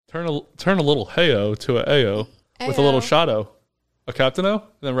Turn a little heyo to a AO with a little shadow. A Captain-O? And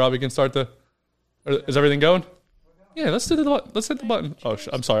then Robbie can start the... Is everything going? Yeah, let's hit the button. Oh,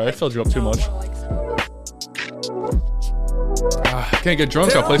 I'm sorry. I filled you up too much. Can't get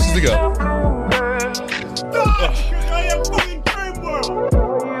drunk. Got places to go.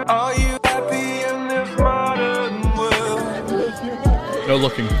 No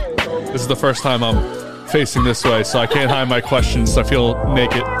looking. This is the first time I'm facing this way, so I can't hide my questions. I feel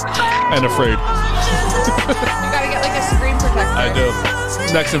naked and afraid. You gotta get like a screen protector. I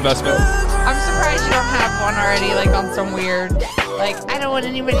do. Next investment. I'm surprised you don't have one already, like on some weird, like, I don't want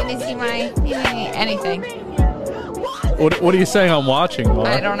anybody to see my anything. What are you saying I'm watching, Mar?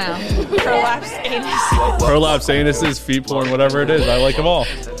 I don't know. Prolapsed anus. Prolapsed anuses, feet porn, whatever it is. I like them all.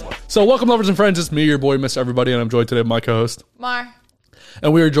 So welcome, lovers and friends. It's me, your boy, Miss Everybody, and I'm joined today by my co-host. Mar.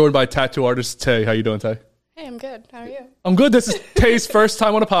 And we are joined by tattoo artist Tay. How you doing, Tay? Hey, I'm good. How are you? I'm good. This is Tay's first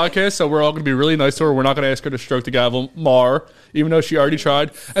time on a podcast, so we're all going to be really nice to her. We're not going to ask her to stroke the gavel, Mar, even though she already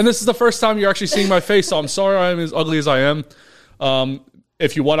tried. And this is the first time you're actually seeing my face, so I'm sorry I'm as ugly as I am.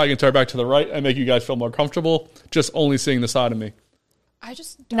 If you want, I can turn back to the right and make you guys feel more comfortable, just only seeing the side of me.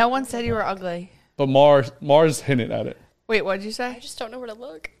 No one said you were ugly. But Mar's hinted at it. Wait, what did you say? I just don't know where to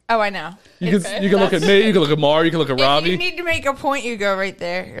look. Oh, I know. You can look at me, you can look at Mar, you can look at Robbie. If you need to make a point, you go right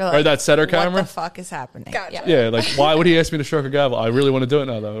there. You're like, Right, that setter camera? What the fuck is happening? Gotcha. Yeah, like, why would he ask me to stroke a gavel? I really want to do it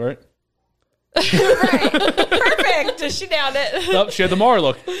now, though, right? Right. Perfect. She nailed it. Nope, she had the Mar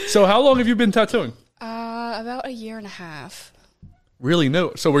look. So how long have you been tattooing? About a year and a half. Really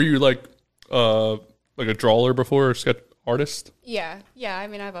new. So were you like a drawer before, or sketch artist? Yeah. I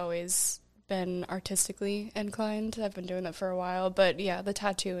mean, I've always been artistically inclined. I've been doing that for a while. But yeah, the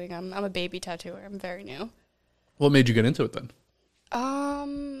tattooing, I'm a baby tattooer. I'm very new. What made you get into it then?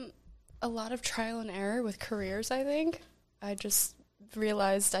 A lot of trial and error with careers, I think. I just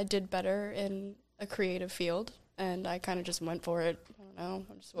realized I did better in a creative field, and I kind of just went for it. I don't know.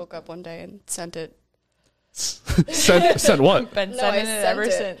 I just woke up one day and sent it. Sent what? Been No, sending I it sent ever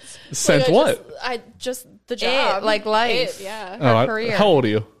it. since. Sent what? I just the job. Like life. Yeah. Oh, career. how old are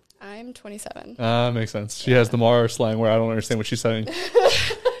you? I'm 27. Makes sense. She has the Mar slang where I don't understand what she's saying.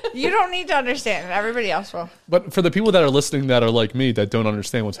 You don't need to understand. Everybody else will. But for the people that are listening that are like me that don't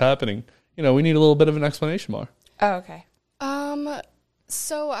understand what's happening, we need a little bit of an explanation, Mar. Oh, okay.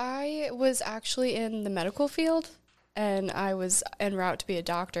 So I was actually in the medical field, and I was en route to be a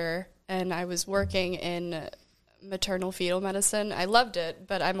doctor, and I was working in maternal fetal medicine. I loved it,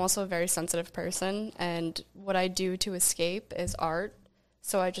 but I'm also a very sensitive person, and what I do to escape is art.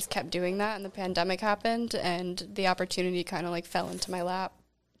 So I just kept doing that, and the pandemic happened, and the opportunity kind of like fell into my lap.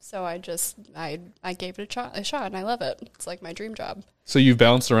 So I gave it a shot, and I love it. It's like my dream job. So you've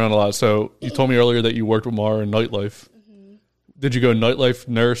bounced around a lot. So you told me earlier that you worked with Mar in nightlife. Mm-hmm. Did you go nightlife,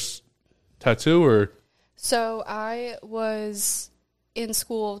 nurse, tattoo, or? So I was in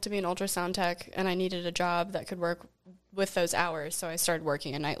school to be an ultrasound tech, and I needed a job that could work with those hours. So I started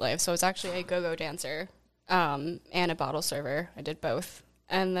working in nightlife. So I was actually a go-go dancer and a bottle server. I did both.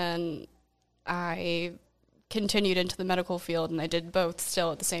 And then I continued into the medical field, and I did both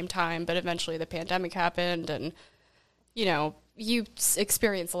still at the same time. But eventually the pandemic happened, and, you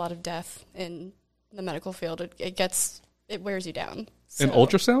experience a lot of death in the medical field. It wears you down. So, In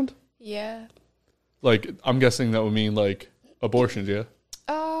ultrasound? Yeah. Like, I'm guessing that would mean, like, abortions, yeah?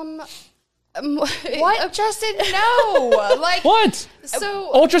 What, Justin? No. Like What?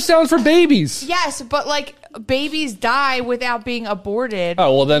 So Ultrasound for babies. yes, but like babies die without being aborted.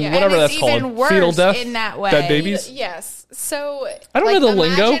 Oh, well, then Yeah, whatever and that's it's even called. worse Fetal death? in that way. Dead babies? yes. So I don't know the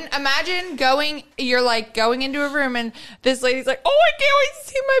lingo. Imagine you're like going into a room and this lady's like, oh, I can't wait to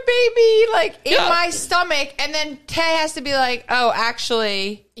see my baby, like in my stomach. And then Tay has to be like, oh,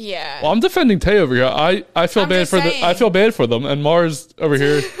 actually. yeah. Well, I'm defending Tay over here. I feel I'm bad just for saying. I feel bad for them, and Mars over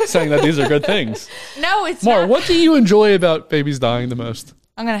here saying that these are good things. No, it's Mar, not. what do you enjoy about babies dying the most?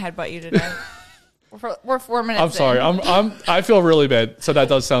 I'm going to headbutt you today. We're 4 minutes I'm sorry. in. I feel really bad. So that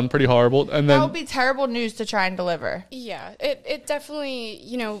does sound pretty horrible. And That then would be terrible news to try and deliver. Yeah, it definitely,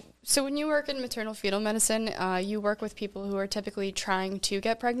 so when you work in maternal fetal medicine, you work with people who are typically trying to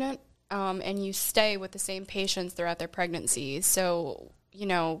get pregnant, and you stay with the same patients throughout their pregnancy. So,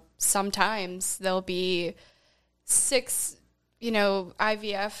 sometimes there'll be 6,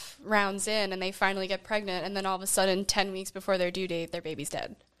 IVF rounds in, and they finally get pregnant, and then all of a sudden, 10 weeks before their due date, their baby's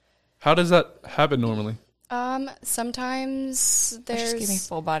dead. how does that happen normally? Sometimes That just give me there's...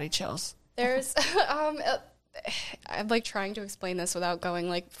 full body chills. There's, I'm like trying to explain this without going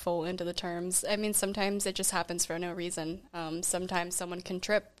like full into the terms. I mean, sometimes it just happens for no reason. Sometimes someone can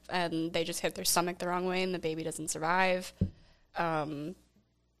trip and they just hit their stomach the wrong way and the baby doesn't survive.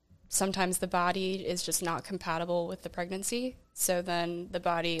 sometimes the body is just not compatible with the pregnancy. So then the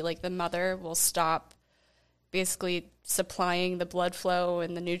body, like the mother, will stop basically supplying the blood flow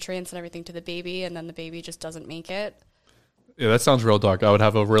and the nutrients and everything to the baby, and then the baby just doesn't make it. Yeah, that sounds real dark. I would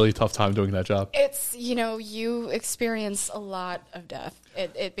have a really tough time doing that job. It's, you experience a lot of death.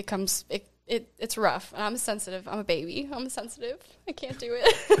 It becomes, it's rough. And I'm sensitive. I'm a baby. I'm sensitive. I can't do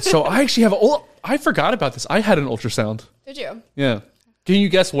it. So I actually have, I forgot about this. I had an ultrasound. Did you? Yeah. Can you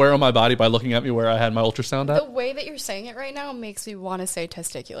guess where on my body by looking at me where I had my ultrasound at? The way that you're saying it right now makes me want to say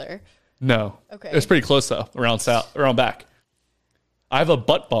testicular. No. Okay. It's pretty close though, around back. I have a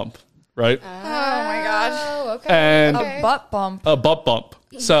butt bump, right? Oh my god. Oh, okay. And Okay. A butt bump. a butt bump.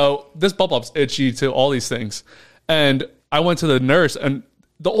 So this butt bump's itchy to all these things. And I went to the nurse, and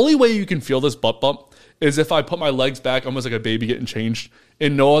the only way you can feel this butt bump is if I put my legs back, almost like a baby getting changed.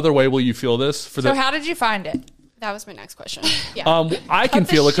 In no other way will you feel this. So how did you find it? That was my next question. Yeah. I can the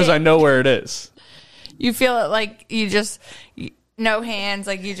feel it because I shit. know where it is. You feel it like you just no hands,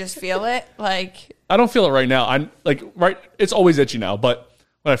 like you just feel it, like I don't feel it right now. I'm like it's always itchy now, but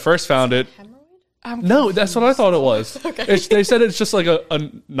when I first found it, no, that's what I thought it was. They said it's just like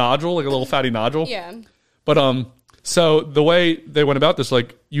a nodule, like a little fatty nodule. Yeah. But so the way they went about this,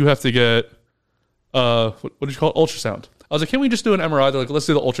 like you have to get what did you call it? Ultrasound. I was like, can we just do an MRI? They're like, let's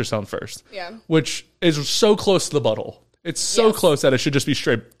do the ultrasound first. Yeah. Which is so close to the butthole. It's so Yes. close that it should just be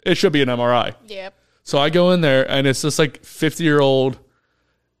straight. It should be an MRI. Yep. So I go in there, and it's this like 50-year-old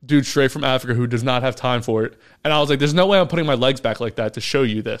dude straight from Africa who does not have time for it. And I was like, there's no way I'm putting my legs back like that to show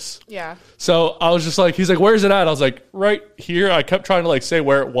you this. Yeah. So I was just like, he's like, where's it at? I was like, right here. I kept trying to like say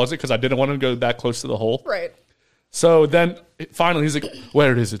where it wasn't because I didn't want to go that close to the hole. Right. So then finally he's like,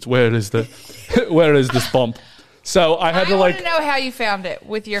 where is it? Where is where is this bump? So I had to want like, to know how you found it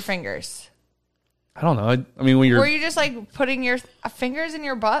with your fingers. I don't know. I mean, when you're Were you just like putting your fingers in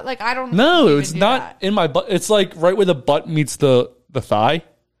your butt? Like I don't. no, even it's do not that. in my butt. It's like right where the butt meets the thigh,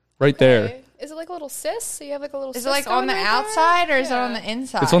 right there. Okay. Is it like a little cyst? So you have like a little Is cyst it like going on the right outside there? or is it Yeah. on the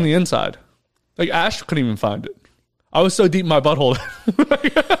inside? It's on the inside. Like Ash couldn't even find it. I was so deep in my butthole. All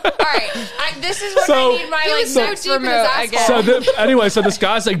right, this is when So- I need my He like was so next deep in his remote asshole. again. So anyway, so this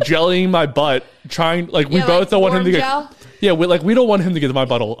guy's like jellying my butt, trying like we Yeah, both like don't want him to warm get. gel? Yeah, we don't want him to get to my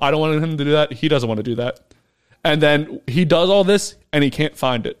butthole. I don't want him to do that. He doesn't want to do that. And then he does all this and he can't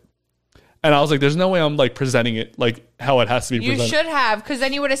find it. And I was like, there's no way I'm like presenting it like how it has to be You presented. should have, because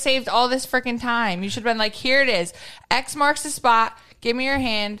then you would have saved all this freaking time. You should have been like, here it is. X marks the spot. Give me your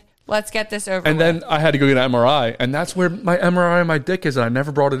hand. Let's get this over And with. then I had to go get an MRI, and that's where my MRI on my dick is, and I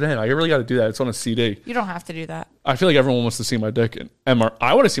never brought it in. I really got to do that. It's on a CD. You don't have to do that. I feel like everyone wants to see my dick. And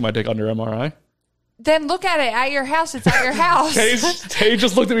I want to see my dick under MRI. Then look at it at your house. It's at your house. Tay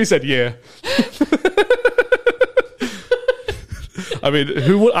just looked at me and said, yeah. I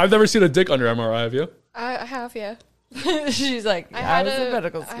mean, I've never seen a dick under MRI, have you? I have, yeah. She's like, I I was in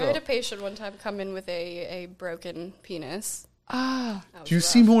medical I school. had a patient one time come in with a broken penis. Ah, Do you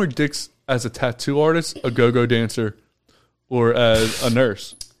see more dicks as a tattoo artist, a go-go dancer, or as a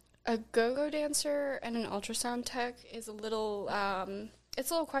nurse? A go-go dancer and an ultrasound tech is a little it's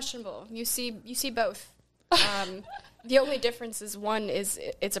a little questionable. You see both. The only difference is one is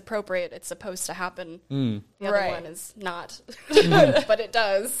it's appropriate, it's supposed to happen. The other Right. one is not. But it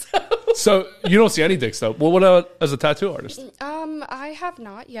does. So you don't see any dicks, though. Well, what about as a tattoo artist? I have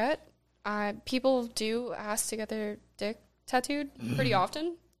not yet. People do ask to get their dick tattooed pretty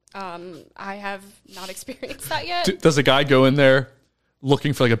often. I have not experienced that yet. Does a guy go in there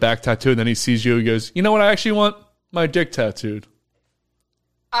looking for like a back tattoo, and then he sees you, he goes, you know what, I actually want my dick tattooed?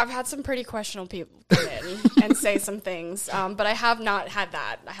 I've had some pretty questionable people come in and say some things, but I have not had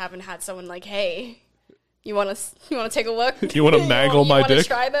that. I haven't had someone like, "Hey, you want to take a look? You wanna mangle my You wanna dick?"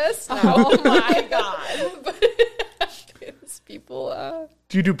 try this?" No. Oh my god! But it's people.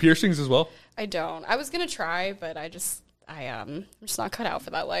 Do you do piercings as well? I don't. I was gonna try, but I'm just not cut out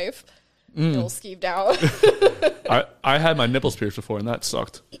for that life. A little skeeved out. I had my nipples pierced before, and that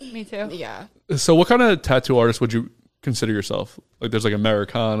sucked. me too. Yeah. So what kind of tattoo artist would you consider yourself? Like there's like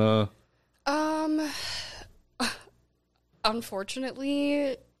Americana.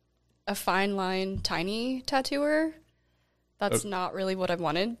 Unfortunately, a fine line tiny tattooer. That's not really what I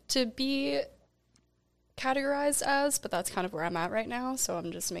wanted to be categorized as, but that's kind of where I'm at right now, so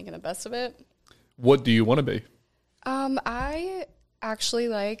I'm just making the best of it. What do you want to be? I actually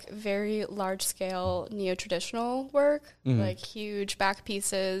like very large scale neo-traditional work, like huge back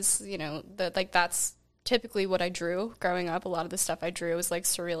pieces, that's typically what I drew growing up. A lot of the stuff I drew was like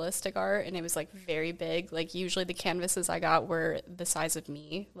surrealistic art, and it was like very big. Like usually the canvases I got were the size of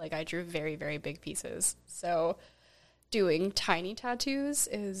me. Like I drew very, very big pieces. So doing tiny tattoos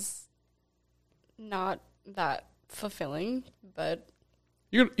is not that fulfilling, but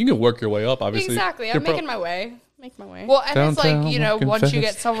You can work your way up, obviously. exactly. I'm making my way. Well, and it's Downtown like, you know, walking once you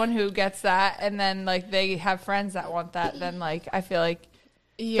fast. get someone who gets that and then like they have friends that want that, then like I feel like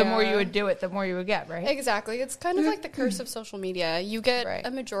the more you would do it, the more you would get, right? Exactly. It's kind of like the curse of social media. You get Right. a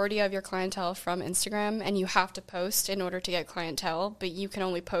majority of your clientele from Instagram, and you have to post in order to get clientele, but you can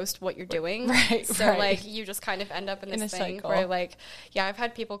only post what you're doing. Right, So, right. like, you just kind of end up in In this a thing cycle. where, like, yeah, I've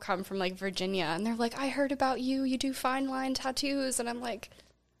had people come from, like, Virginia, and they're like, I heard about you. You do fine line tattoos. And I'm like,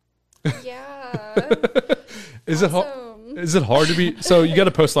 yeah. Is it Awesome. is it hard to be? So you got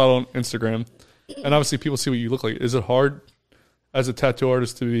to post a lot on Instagram, and obviously people see what you look like. Is it hard as a tattoo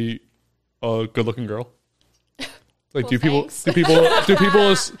artist to be a good-looking girl? Like, Well, do people thanks. do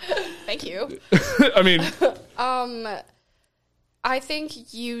people? Thank you. I mean, I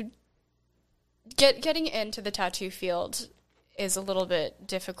think you getting into the tattoo field is a little bit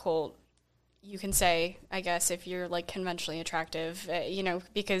difficult. You can say, I guess, if you're like conventionally attractive, you know,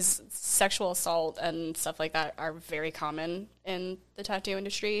 because sexual assault and stuff like that are very common in the tattoo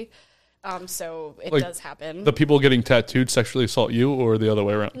industry. So it Like, does happen. the people getting tattooed sexually assault you, or the other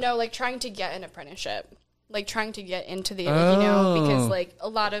way around? No, like trying to get an apprenticeship, like trying to get into the, like, you know, because like a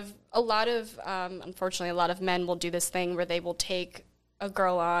lot of, unfortunately, a lot of men will do this thing where they will take a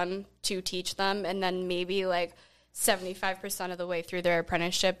girl on to teach them, and then maybe like 75% of the way through their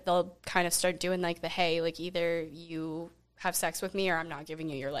apprenticeship, they'll kind of start doing like the, hey, like either you have sex with me or I'm not giving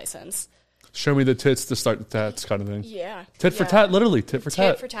you your license. Show me the tits to start the tats kind of thing. Yeah. Tit for tat, literally. Tit for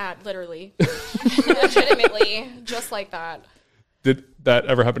tat. Tit for tat, literally. Legitimately, just like that. Did that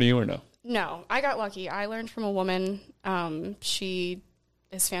ever happen to you or no? No, I got lucky. I learned from a woman. She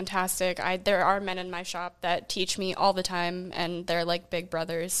is fantastic. There are men in my shop that teach me all the time, and they're like big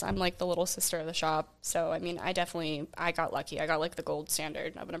brothers. I'm like the little sister of the shop. So, I mean, I got lucky. I got like the gold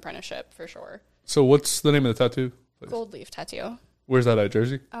standard of an apprenticeship for sure. So what's the name of the tattoo place? Gold leaf tattoo. Where's that at,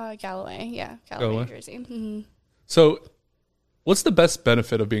 Jersey? Galloway. Yeah, Galloway? Galloway, Jersey. Mm-hmm. So what's the best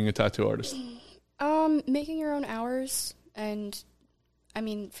benefit of being a tattoo artist? Making your own hours, and I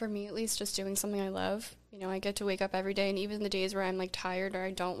mean, for me at least, just doing something I love. You know, I get to wake up every day, and even the days where I'm like tired or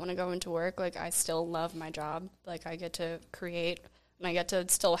I don't want to go into work, like I still love my job. Like I get to create, and I get to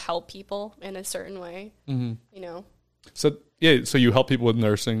still help people in a certain way. Mm-hmm. You know. So yeah, so you help people with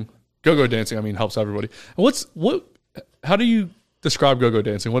nursing. Go-go dancing, I mean, helps everybody. And how do you describe go-go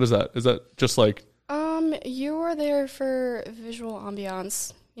dancing? What is that? Is that just like... You are there for visual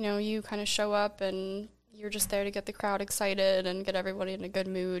ambiance. You know, you kind of show up and you're just there to get the crowd excited and get everybody in a good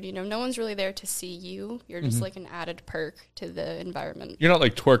mood. You know, no one's really there to see you. You're just like an added perk to the environment. You're not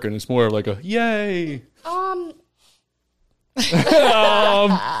like twerking. It's more like a, yay.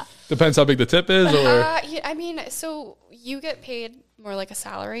 Depends how big the tip is, or... Yeah, I mean, so you get paid more like a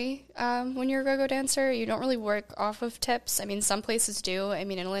salary when you're a go-go dancer. You don't really work off of tips. I mean, some places do. I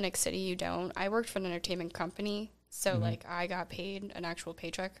mean, in Atlantic City, you don't. I worked for an entertainment company, so, like, I got paid an actual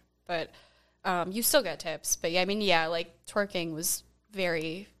paycheck. But you still get tips. But, yeah, I mean, yeah, like, twerking was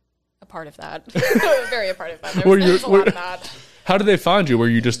very a part of that. Very a part of that. There was a lot of that. How did they find you? Were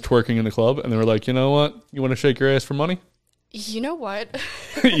you just twerking in the club, and they were like, you know what? You want to shake your ass for money? You know what?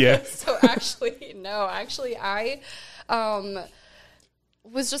 Yeah. So actually, no. Actually, I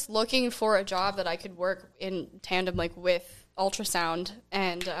was just looking for a job that I could work in tandem, like, with ultrasound.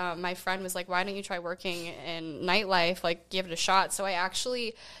 And my friend was like, why don't you try working in nightlife? Like, give it a shot. So I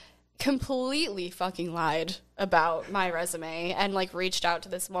actually completely fucking lied about my resume and, like, reached out to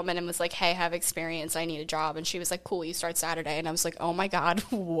this woman and was like, hey, I have experience. I need a job. And she was like, cool, you start Saturday. And I was like, oh, my God,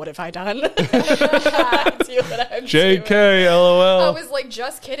 what have I done? JK, LOL. I was like,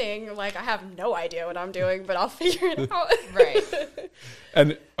 just kidding. Like, I have no idea what I'm doing, but I'll figure it out. Right.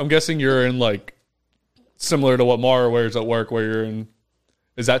 And I'm guessing you're in, like, similar to what Mara wears at work, where you're in...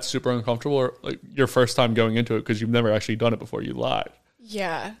 Is that super uncomfortable, or, like, your first time going into it because you've never actually done it before? You lied.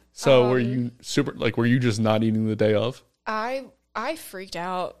 Yeah. So were you were you just not eating the day of? I freaked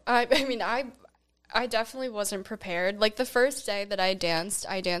out. I mean, I definitely wasn't prepared. Like, the first day that I danced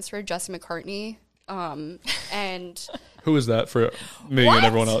for Jesse McCartney. And Who is that for me and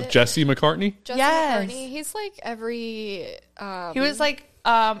everyone else? Jesse McCartney? Jesse Yes. McCartney, he's like every He was like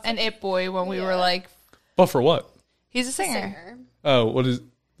an it boy when we were like, But for what? he's a singer. singer. Oh,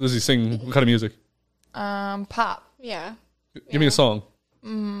 does he sing? What kind of music? Pop. Yeah. Give me a song.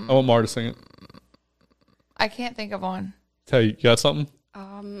 I want Mara to sing it. I can't think of one. Tay, you got something?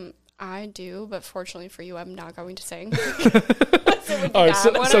 I do, but fortunately for you, I'm not going to sing. All right,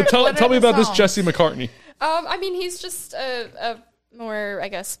 so tell me the about this songs? Jesse McCartney. I mean, he's just a more, I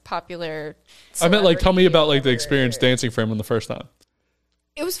guess, popular I meant, like, tell me celebrity about, like, the or experience whatever. dancing for him on the first time.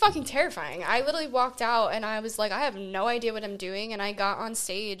 It was fucking terrifying. I literally walked out and I was like, I have no idea what I'm doing. And I got on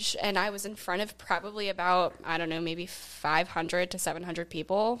stage and I was in front of probably about, I don't know, maybe 500 to 700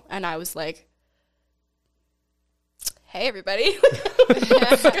 people. And I was like, hey, everybody.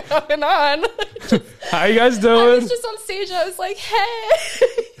 What's going on? How you guys I doing? was just on stage and I was like, hey.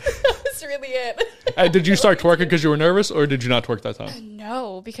 That was really it. Did you start twerking because you were nervous, or did you not twerk that time?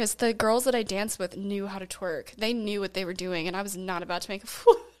 No, because the girls that I danced with knew how to twerk. They knew what they were doing, and I was not about to make a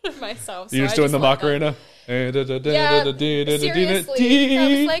fool of myself. So You're just doing the Macarena? Yeah, seriously. I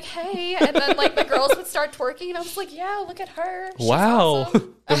was like, hey. And then, like, the girls would start twerking, and I was like, yeah, look at her. She's Wow.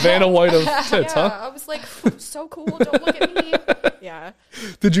 awesome. The Vanna White of tits, Yeah, huh? I was like, so cool. Don't look at me. Yeah.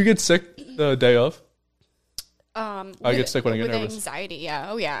 Did you get sick the day of? I get sick when I get with nervous. anxiety, yeah.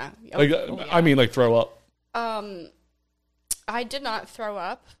 Oh, yeah. Like, I mean, like, throw up. I did not throw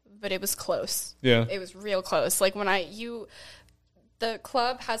up, but it was close. Yeah. It was real close. Like, when the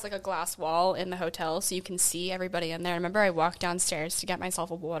club has, like, a glass wall in the hotel, so you can see everybody in there. I remember I walked downstairs to get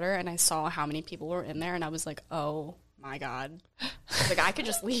myself a water, and I saw how many people were in there, and I was like, oh, my God. I was like, I could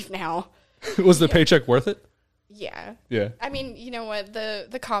just leave now. Was the paycheck worth it? Yeah. Yeah. I mean, you know what?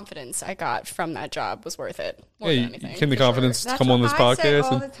 The confidence I got from that job was worth it. More Yeah, than you anything. came the for confidence sure. to come on this I say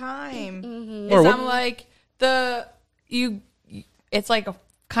podcast. all the time. Mm-hmm. Or Is what- I'm like it's like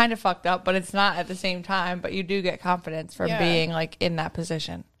kind of fucked up, but it's not at the same time. But you do get confidence from Yeah. being like in that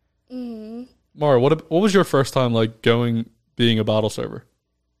position. Mara, what was your first time like being a bottle server?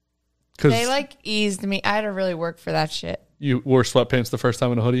 Because They like eased me. I had to really work for that shit. you wore sweatpants the first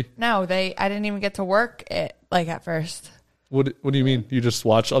time in a hoodie. No, I didn't even get to work it like at first. What do you mean? You just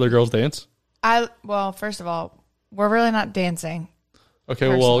watch other girls dance? Well, first of all, we're really not dancing. Okay,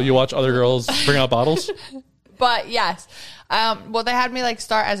 well, you watch other girls bring out bottles. But yes, well, they had me like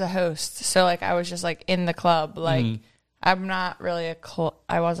start as a host, so like I was just like in the club. Like I'm not really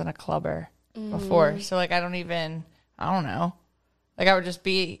I wasn't a clubber before, so like I don't know. Like I would just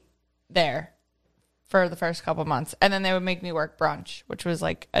be there for the first couple months, and then they would make me work brunch, which was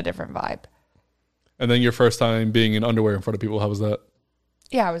like a different vibe. And then your first time being in underwear in front of people, how was that?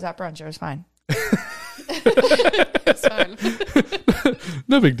 Yeah, I was at brunch. It was fine. It's fun.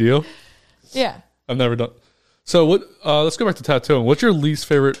 No big deal. Yeah. I've never done. So what? Let's go back to tattooing. What's your least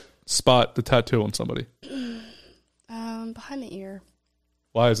favorite spot to tattoo on somebody? Behind the ear.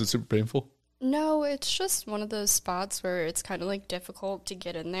 Why is it super painful? No, it's just one of those spots where it's kind of like difficult to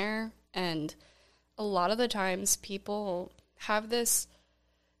get in there, and a lot of the times people have this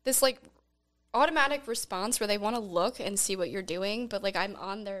like automatic response where they want to look and see what you're doing, but like I'm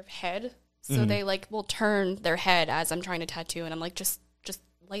on their head, so they like will turn their head as I'm trying to tattoo, and I'm like, just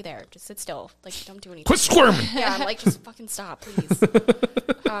lay there, just sit still, like don't do anything. Quit squirming. Yeah, I'm like, just fucking stop, please.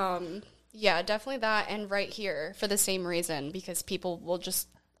 Yeah, definitely that, and right here for the same reason, because people will just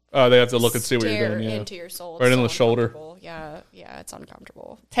They have to look and see what you're stare doing. Yeah. into your soul. Right It's in the shoulder. uncomfortable. Yeah, it's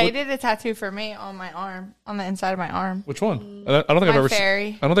uncomfortable. Tay did a tattoo for me on my arm, on the inside of my arm. Which one? I don't think I've My ever.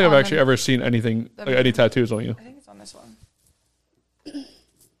 fairy I don't think I've on actually the- ever seen anything like any tattoos on you. I think it's on this one.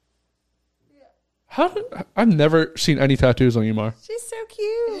 I've never seen any tattoos on you, Mar. She's so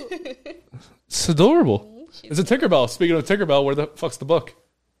cute. It's adorable. It's a Tinkerbell. Speaking of Tinkerbell, where the fuck's the book?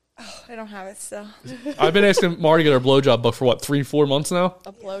 I don't have it still. I've been asking Mar to get her blowjob book for what, 3-4 months now?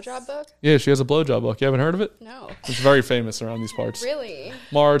 A blowjob book? Yeah, she has a blowjob book. You haven't heard of it? No. It's very famous around these parts. Really?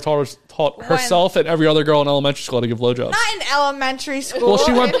 Mar taught herself and every other girl in elementary school how to give blowjobs. Not in elementary school. Well,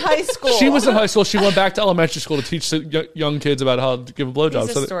 she went in high school. She was in high school. She went back to elementary school to teach the young kids about how to give a blowjob.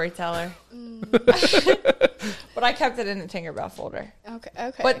 He's So a that- storyteller. But I kept it in the Tinkerbell folder.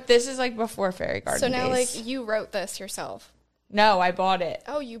 Okay. But this is like before Fairy Garden so now, days. like, you wrote this yourself. No, I bought it.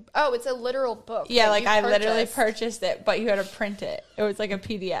 Oh, it's a literal book. Yeah, that like you I literally purchased. purchased it, but you had to print it. It was like a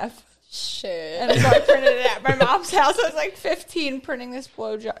PDF. Shit. And so I printed it at my mom's house. I was like 15 printing this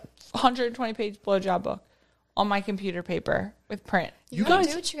 120 page blowjob book on my computer paper with print. You gotta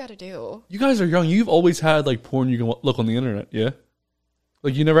do what you gotta do. You guys are young. You've always had like porn you can look on the internet, yeah?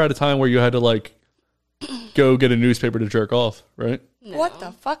 Like you never had a time where you had to like go get a newspaper to jerk off, right? No. What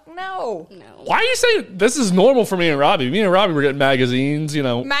the fuck? No. Why are you saying this is normal for me and Robbie? Me and Robbie were getting magazines, you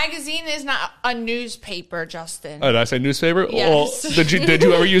know. Magazine is not a newspaper, Justin. Oh, did I say newspaper? Yes. Well, did you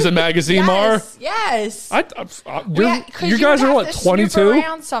ever use a magazine, Mar? Yes. You guys are what, 22?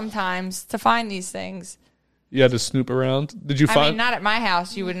 Around sometimes to find these things. You had to snoop around. Did you I find? mean, not at my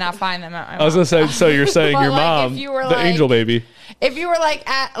house. You would not find them at my I was gonna say. So you're saying But, your like, mom, if you were, the like- angel baby. If you were like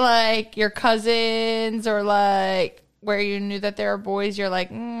at like your cousins or like where you knew that there were boys, you're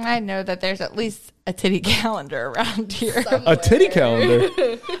like, I know that there's at least a titty calendar around here. A titty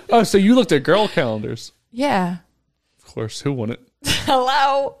calendar. Oh, so you looked at girl calendars? Yeah. Of course. Who wouldn't?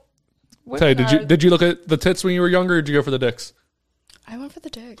 Hello. Tay, did you look at the tits when you were younger, or did you go for the dicks? I went for the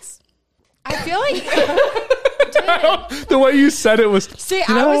dicks. I feel like The way you said it was. see,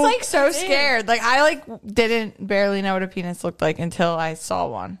 I was like so scared. Like I like didn't barely know what a penis looked like until I saw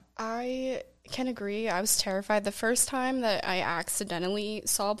one. I can agree. I was terrified the first time that I accidentally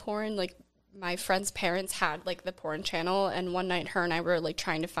saw porn. Like my friend's parents had like the porn channel, and one night her and I were like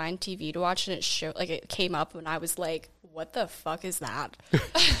trying to find TV to watch, and it came up, and I was like, what the fuck is that?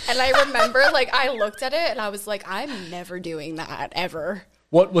 And I remember like I looked at it and I was like, I'm never doing that ever.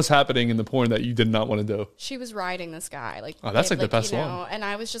 What was happening in the porn that you did not want to do? She was riding this guy. Like, oh, that's like the best one. And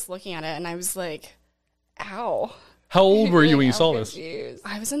I was just looking at it and I was like, ow. How old were you when you saw this?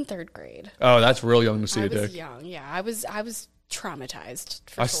 I was in 3rd grade. Oh, that's real young to see a dick. I was young, yeah. I was traumatized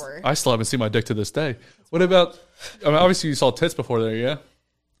for sure. I still haven't seen my dick to this day. What about, I mean, obviously you saw tits before there, yeah?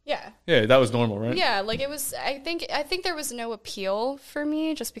 Yeah. Yeah, that was normal, right? Yeah, like it was, I think there was no appeal for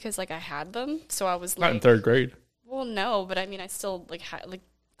me just because like I had them. So I was like. Not in 3rd grade. Well, no, but I mean, I still like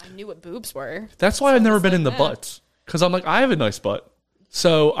I knew what boobs were. That's why I've never been in the butts. Because I'm like, I have a nice butt.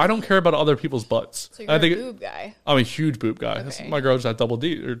 So I don't care about other people's butts. So you're a boob guy. I'm a huge boob guy. Okay. My girls got double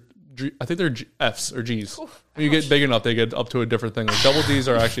D. Or I think they're Fs or Gs. When you get big enough, they get up to a different thing. Like double Ds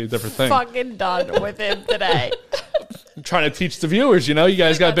are actually a different thing. Fucking done with him today. I'm trying to teach the viewers, you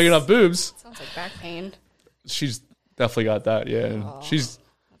guys got big enough boobs. Sounds like back pain. She's definitely got that, yeah. And she's...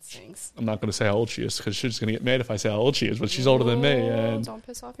 Stinks. I'm not going to say how old she is because she's going to get mad if I say how old she is, but she's older than me. And don't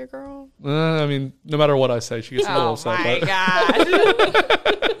piss off your girl. I mean, no matter what I say, she gets a little upset. Oh my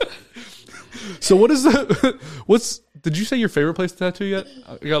god! So did you say your favorite place to tattoo yet?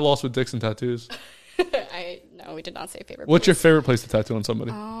 I got lost with dicks and tattoos. No, we did not say favorite. What's your favorite place to tattoo on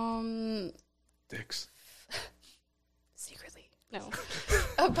somebody? Dicks. Secretly, no.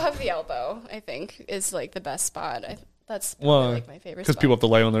 Above the elbow, I think, is like the best spot. That's like my favorite. Because people have to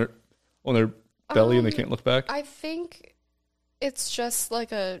lay on their belly and they can't look back. I think it's just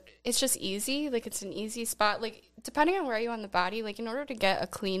it's just easy. Like it's an easy spot. Like depending on where you are on the body, like in order to get a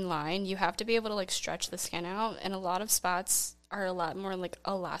clean line, you have to be able to like stretch the skin out. And a lot of spots are a lot more like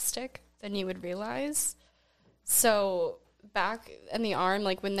elastic than you would realize. So back in the arm,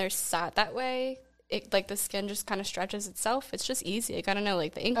 like when they're sat that way, it like the skin just kind of stretches itself. It's just easy. I gotta know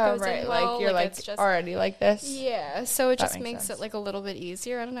like the ink goes in well. Like you're like it's just already like this. Yeah, so it just makes sense. it like a little bit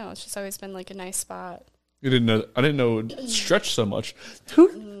easier. I don't know. It's just always been like a nice spot. I didn't know it would stretch so much.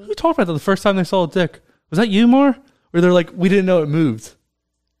 Who talked about that the first time they saw a dick? Was that you, Mar? Or they're like, we didn't know it moved.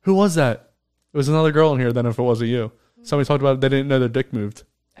 Who was that? It was another girl in here. Then if it wasn't you, somebody talked about it, they didn't know their dick moved.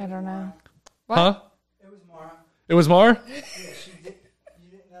 I don't know. What? Huh? It was Mar. It was Mar? Yeah, you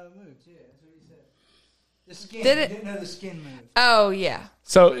didn't know it moved. Yeah, that's what you said. The skin. Did it? You didn't know the skin moved. Oh yeah.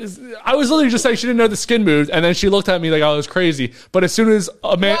 So I was literally just saying she didn't know the skin moved, and then she looked at me like I was crazy. But as soon as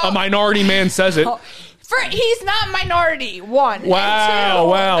a minority man says it, he's not minority. One.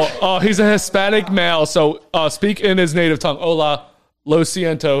 Wow. He's a Hispanic male. So speak in his native tongue. Hola, lo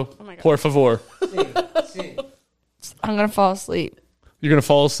siento, por favor. See. I'm gonna fall asleep. You're gonna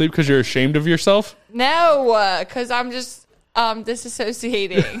fall asleep because you're ashamed of yourself? No, because I'm just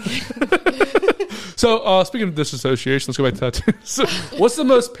disassociating. So speaking of disassociation, let's go back to tattoos. What's the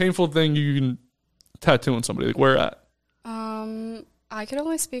most painful thing you can tattoo on somebody? Like where at? I could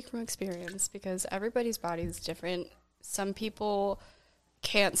only speak from experience because everybody's body is different. Some people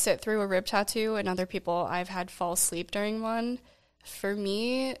can't sit through a rib tattoo, and other people I've had fall asleep during one. For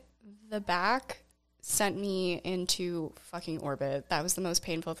me, the back sent me into fucking orbit. That was the most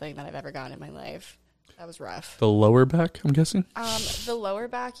painful thing that I've ever gotten in my life. That was rough. The lower back, I'm guessing? The lower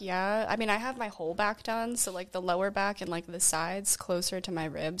back, yeah. I mean, I have my whole back done, so like the lower back and like the sides closer to my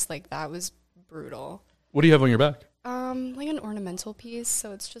ribs, like that was brutal. What do you have on your back? Like an ornamental piece,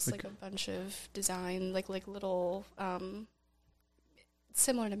 so it's just like a bunch of design, like little,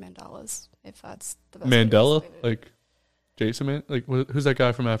 similar to mandalas, if that's the best. Mandela, like Jason, like who's that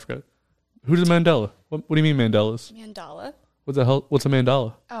guy from Africa? Who's a Mandela? What do you mean mandalas? Mandala. What the hell? What's a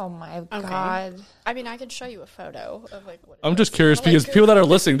mandala? Oh my god! I mean, I could show you a photo of like what. I'm just curious because people that are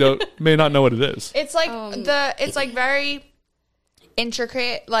listening may not know what it is. It's like it's like very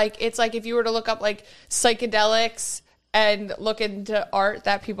intricate. Like it's like if you were to look up like psychedelics and look into art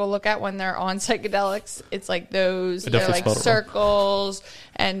that people look at when they're on psychedelics, it's like those. They're like circles,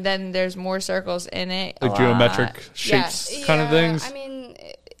 and then there's more circles in it. Like geometric shapes, kind of things. I mean.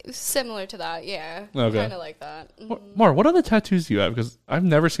 Similar to that, yeah. Okay. Kind of like that. Mm-hmm. Mar, what other tattoos do you have? Because I've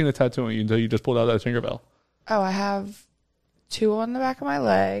never seen a tattoo on you until you just pulled out that Tinkerbell. Oh, I have 2 on the back of my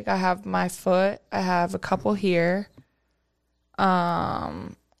leg. I have my foot. I have a couple here. I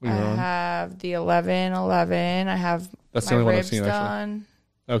have the 11. I have That's the My only one I've ribs seen, actually. done.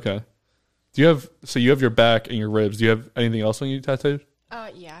 Okay. Do you have, so you have your back and your ribs. Do you have anything else on you tattooed?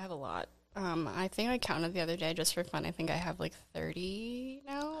 Yeah, I have a lot. I think I counted the other day just for fun. I think I have like 30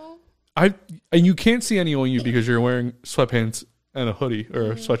 now. And you can't see any on you because you're wearing sweatpants and a hoodie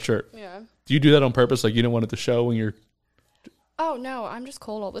or a sweatshirt. Yeah. Do you do that on purpose? Like you don't want it to show when you're... Oh, no, I'm just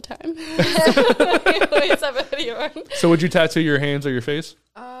cold all the time. I always have a hoodie on. So would you tattoo your hands or your face?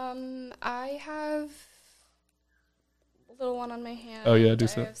 I have a little one on my hand. Oh, yeah, do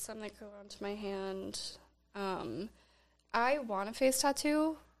so. I have some that go onto my hand. I want a face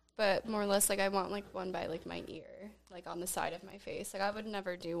tattoo, but more or less, like, I want, like, one by, like, my ear, like, on the side of my face. Like, I would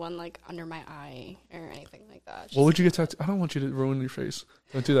never do one, like, under my eye or anything like that. What would you get tattooed? I don't want you to ruin your face.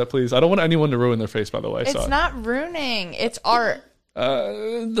 Don't do that, please. I don't want anyone to ruin their face, by the way. It's not ruining. It's art.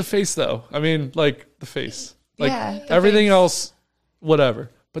 The face, though. I mean, like, the face. Like, Yeah, the everything face. else,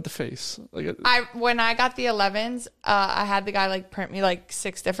 whatever. But the face. Like, When I got the 11s, I had the guy like print me like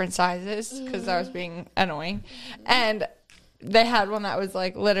 6 different sizes because I was being annoying, and they had one that was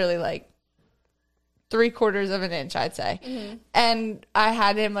like literally like 3/4 of an inch, I'd say, and I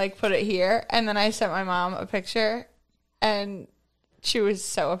had him like put it here, and then I sent my mom a picture, and she was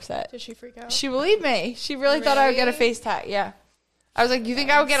so upset. Did she freak out? She believed me. She really thought I would get a face tat. Yeah, I was like, "You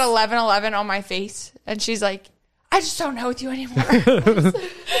think I would get 11/11 on my face?" And she's like, I just don't know with you anymore.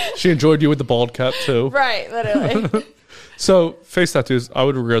 she enjoyed you with the bald cap, too. Right, literally. So, face tattoos, I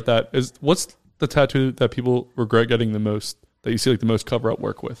would regret that. What's the tattoo that people regret getting the most, that you see like the most cover-up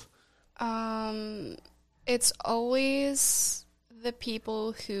work with? It's always the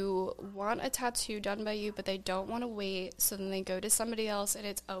people who want a tattoo done by you, but they don't want to wait, so then they go to somebody else, and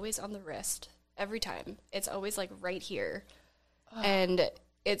it's always on the wrist. Every time. It's always, like, right here. And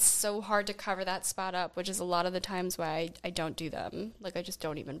it's so hard to cover that spot up, which is a lot of the times why I don't do them. Like, I just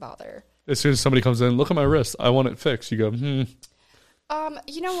don't even bother. As soon as somebody comes in, look at my wrist. I want it fixed. You go,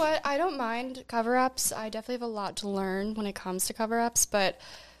 You know what? I don't mind cover-ups. I definitely have a lot to learn when it comes to cover-ups, but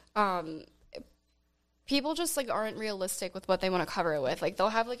people just, like, aren't realistic with what they want to cover it with. Like, they'll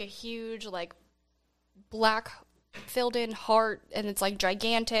have, like, a huge, like, black filled-in heart, and it's, like,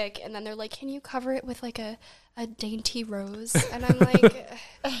 gigantic, and then they're like, can you cover it with, like, a dainty rose? And I'm like...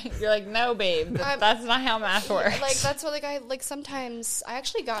 You're like, no, babe. That's not how math works. Like, that's what, like, sometimes... I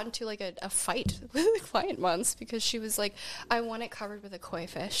actually got into, like, a fight with a client once because she was like, I want it covered with a koi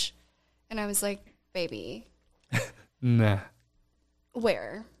fish. And I was like, baby... nah.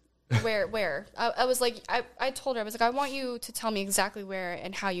 Where? I was like... I told her, I was like, I want you to tell me exactly where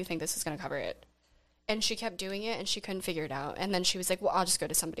and how you think this is going to cover it. And she kept doing it, and she couldn't figure it out. And then she was like, well, I'll just go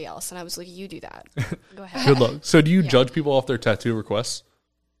to somebody else. And I was like, you do that. Go ahead. Good luck. So do you judge people off their tattoo requests?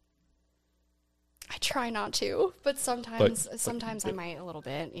 I try not to, but sometimes I might a little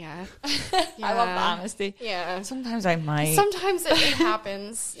bit, yeah. I love the honesty. Yeah. Sometimes I might. Sometimes it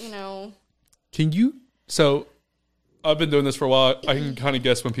happens, you know. So I've been doing this for a while. I can kind of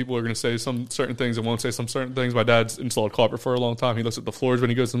guess when people are going to say some certain things and won't say some certain things. My dad's installed carpet for a long time. He looks at the floors when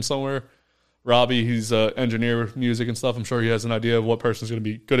he goes in somewhere. Robbie, he's an engineer with music and stuff. I'm sure he has an idea of what person's going to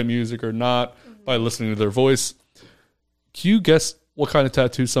be good at music or not by listening to their voice. Can you guess what kind of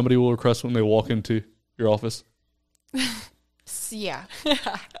tattoo somebody will request when they walk into your office? Yeah.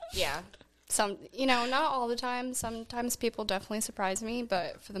 Yeah. Some, not all the time. Sometimes people definitely surprise me,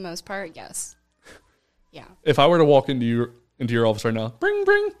 but for the most part, yes. Yeah. If I were to walk into your office right now, bring.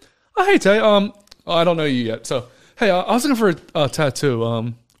 Oh, hey, Tay. I don't know you yet. So, hey, I was looking for a tattoo.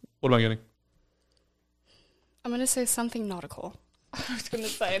 What am I getting? I'm going to say something nautical. I was going to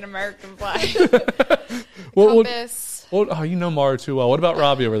say an American flag. Compass. Oh, you know Mara too well. What about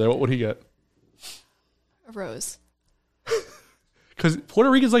Robbie over there? What would he get? A rose. Because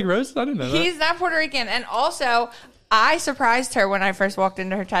Puerto Ricans like roses? I didn't know that. He's not Puerto Rican. And also, I surprised her when I first walked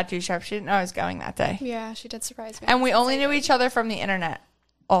into her tattoo shop. She didn't know I was going that day. Yeah, she did surprise me. And we only knew each other from the internet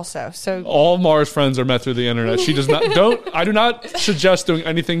also. So all Mara's friends are met through the internet. She does not. I do not suggest doing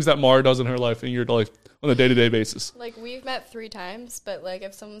any things that Mara does in her life in your life on a day-to-day basis. Like, we've met 3 times, but, like,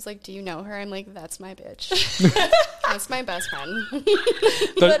 if someone's like, do you know her? I'm like, that's my bitch. That's my best friend.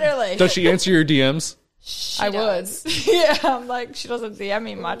 literally. Does she answer your DMs? She I does. would. Yeah, I'm like, she doesn't DM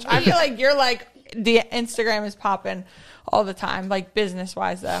me much. I feel like you're like, the Instagram is popping all the time, like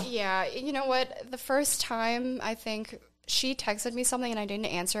business-wise, though. Yeah, you know what? The first time, I think, she texted me something and I didn't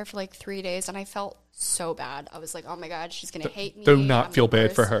answer for like 3 days, and I felt so bad. I was like, oh my God, she's going to hate me. Do not I'm feel the bad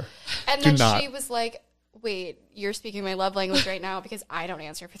worst. for her. And Do then not. she was like, wait, you're speaking my love language right now because I don't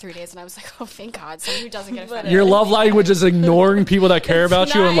answer for 3 days. And I was like, oh, thank God. Someone who doesn't get offended. Your love language is ignoring people that care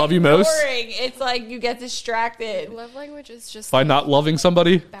about you and love you most. It's like you get distracted. Love language is just By not loving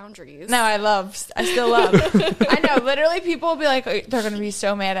somebody? boundaries. No, I still love. I know. Literally, people will be like, they're going to be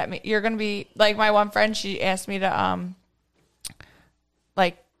so mad at me. You're going to be like my one friend. She asked me to,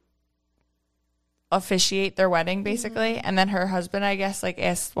 like, officiate their wedding basically, and then her husband, I guess, like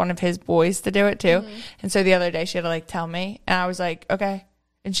asked one of his boys to do it too. And so the other day she had to like tell me, and I was like, okay.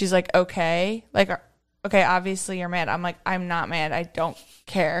 And she's like, okay, obviously you're mad. I'm like, I'm not mad. I don't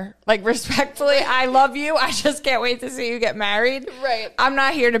care. Like, respectfully, I love you. I just can't wait to see you get married. Right. I'm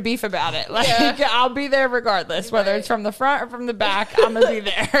not here to beef about it. Like, I'll be there regardless, whether it's from the front or from the back. I'm gonna be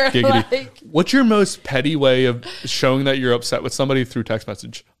there. Like, what's your most petty way of showing that you're upset with somebody through text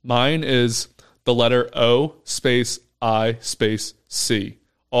message? Mine is the letter O space I space C.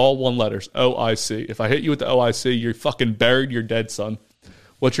 All one letters. OIC. If I hit you with the OIC, you're fucking buried. You're dead, son.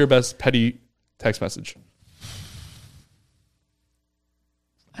 What's your best petty text message?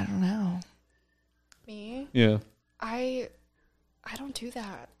 I don't know. Me? Yeah. I don't do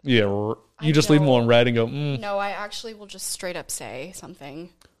that. Yeah. You just leave them on red and go, No, I actually will just straight up say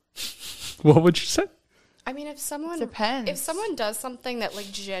something. What would you say? I mean, if someone does something that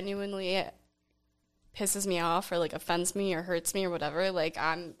like genuinely pisses me off or like offends me or hurts me or whatever, like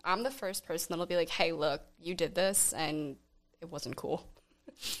I'm the first person that'll be like, hey, look, you did this and it wasn't cool.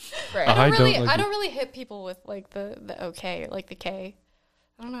 Right. I don't really hit people with like the okay, like the K.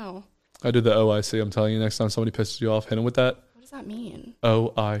 I don't know. I do the OIC. I'm telling you, next time somebody pisses you off, hit them with that. What does that mean?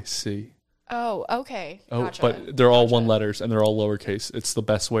 OIC. Oh, okay. Oh, Gotcha. but they're all one letters and they're all lowercase. It's the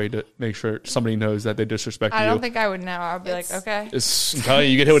best way to make sure somebody knows that they disrespect you. I don't think I would know. I would be like, okay. I'm telling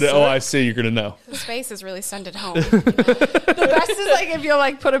you, you get hit with an OIC, you're gonna know. The space is really send it home. The best is like if you'll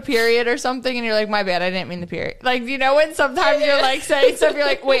like put a period or something and you're like, my bad, I didn't mean the period. Like, you know, when sometimes you're like saying stuff, you're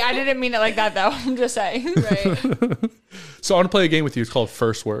like, wait, I didn't mean it like that though. I'm just saying. Right. So I want to play a game with you. It's called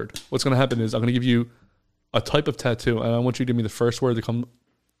First Word. What's gonna happen is I'm gonna give you a type of tattoo and I want you to give me the first word that come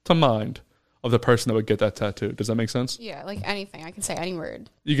to mind of the person that would get that tattoo. Does that make sense? Yeah, like anything. I can say any word.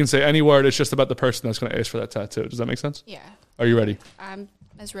 You can say any word. It's just about the person that's going to ask for that tattoo. Does that make sense? Yeah. Are you ready? I'm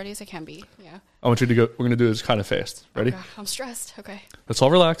as ready as I can be. Yeah. I want you to go. We're going to do this kind of fast. Ready? Oh, I'm stressed. Okay. Let's all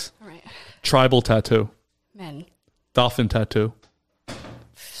relax. All right. Tribal tattoo. Men. Dolphin tattoo.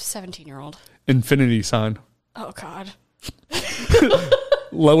 17-year-old. Infinity sign. Oh, God.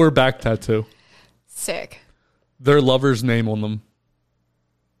 Lower back tattoo. Sick. Their lover's name on them.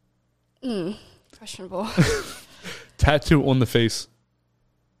 Questionable. Tattoo on the face.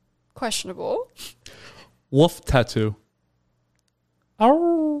 Questionable. Wolf tattoo.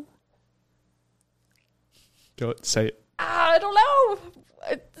 Ow. Go it. Say it. I don't know.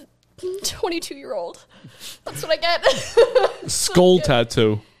 22-year-old. That's what I get. Skull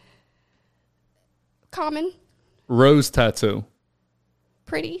tattoo. Common. Rose tattoo.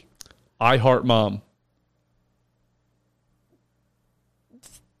 Pretty. I heart mom.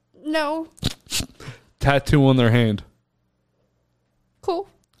 No. Tattoo on their hand. Cool.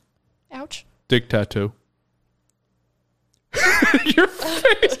 Ouch. Dick tattoo. Your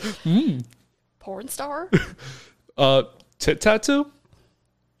face. Porn star. Tit tattoo.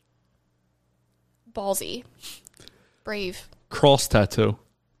 Ballsy. Brave. Cross tattoo.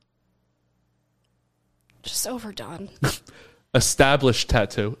 Just overdone. Established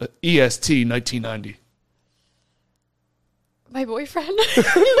tattoo. EST 1990. My boyfriend.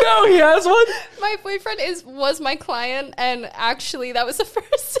 No, he has one. My boyfriend was my client, and actually, that was the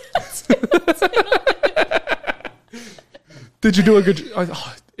first. Did you do a good?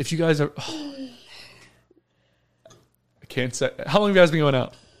 If you guys are, I can't say. How long have you guys been going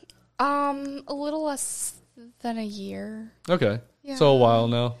out? A little less than a year. Okay, Yeah. so a while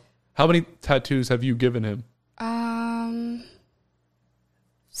now. How many tattoos have you given him?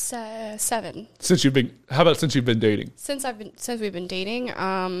 7. Since you've been, how about since you've been dating? Since we've been dating,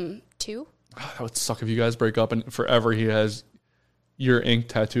 2. That would suck if you guys break up and forever he has your ink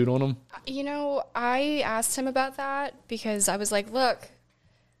tattooed on him. You know, I asked him about that because I was like, look,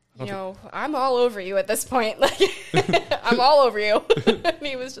 you know, I'm all over you at this point. Like, I'm all over you. And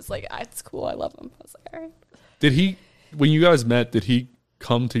he was just like, it's cool. I love him. I was like, all right. Did he, when you guys met, did he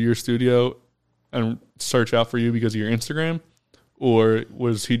come to your studio and search out for you because of your Instagram? Or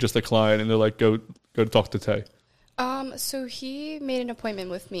was he just a client and they're like, go talk to Tay? So he made an appointment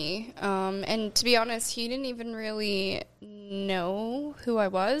with me. And to be honest, he didn't even really know who I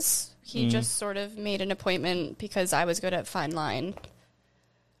was. He just sort of made an appointment because I was good at fine line.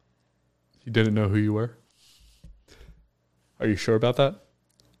 He didn't know who you were? Are you sure about that?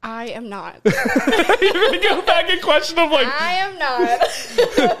 I am not. You're going to go back and question him like, I am not.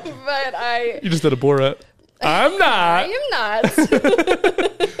 But you just did a Borat. I'm not. I am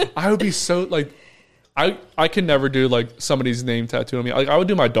not. I would be so like, I can never do like somebody's name tattooed on me. Like I would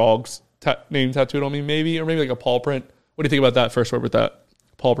do my dog's name tattooed on me, maybe, or maybe like a paw print. What do you think about that? First word with that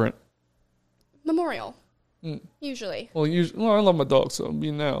paw print. Memorial. Usually. Well, I love my dog, so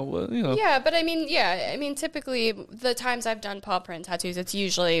you know, well, you know. Yeah, but I mean, typically the times I've done paw print tattoos, it's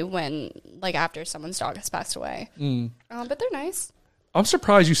usually when like after someone's dog has passed away. But they're nice. I'm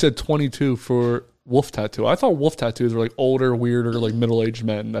surprised you said 22 for wolf tattoo. I thought wolf tattoos were like older, weirder, like middle-aged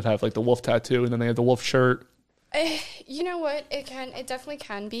men that have like the wolf tattoo, and then they have the wolf shirt. You know what? It definitely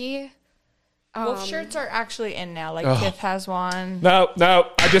can be. Wolf shirts are actually in now. Like Kith has one. No,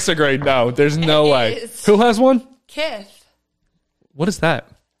 I disagree. No, there's no way. is. Who has one? Kith. What is that?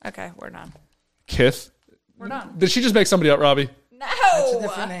 Okay, we're done. Kith? We're done. Did she just make somebody up, Robbie? No. That's a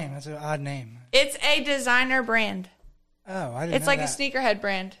different name. That's an odd name. It's a designer brand. Oh, I didn't It's know like that. a sneakerhead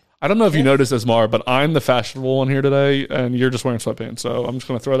brand. I don't know if you noticed this, Mar, but I'm the fashionable one here today, and you're just wearing sweatpants. So I'm just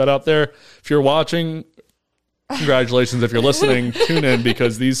going to throw that out there. If you're watching, congratulations. If you're listening, tune in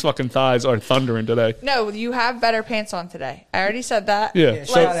because these fucking thighs are thundering today. No, you have better pants on today. I already said that. Yeah. Yeah,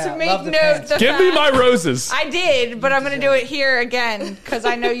 So shout Let's out. make Love the note. pants. The give me fact- my roses. I did, but I'm going to do it here again because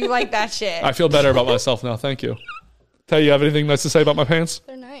I know you like that shit. I feel better about myself now. Thank you. Tay, you have anything nice to say about my pants?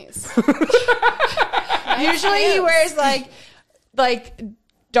 They're nice. Usually he wears like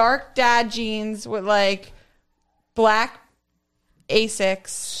dark dad jeans with like black Asics.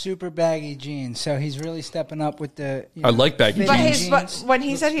 Super baggy jeans. So he's really stepping up with the. I like baggy But jeans. his but when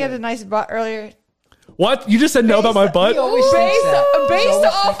he said he had a nice butt earlier, What? You just said no about my butt? He always thinks that. based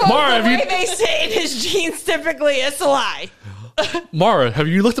off of Mara, the have way you- they say it, his jeans typically, it's a lie. Mara, have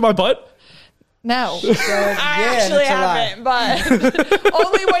you looked at my butt? No, So, I actually haven't, but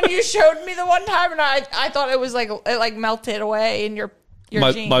only when you showed me the one time, and I thought it was like it like melted away in your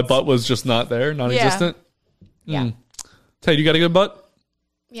jeans. My butt was just not there, non-existent. Yeah. Tay, you got a good butt?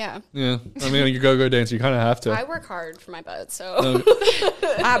 Yeah. Yeah. I mean, you go dance, you kind of have to. I work hard for my butt, so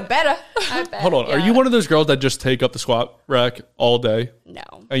I better. I bet. Hold on. Are yeah. you one of those girls that just take up the squat rack all day? No.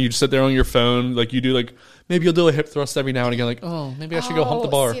 And you just sit there on your phone, like you do, like maybe you'll do a hip thrust every now and again, like, oh, maybe I should go hump the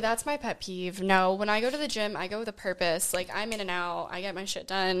bar. See, that's my pet peeve. No, when I go to the gym, I go with a purpose. Like, I'm in and out. I get my shit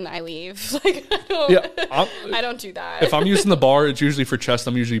done. I leave. Like, I don't, Yeah, I don't do that. if I'm using the bar, it's usually for chest.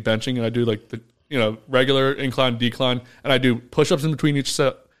 I'm usually benching, and I do like the regular incline, decline, and I do push-ups in between each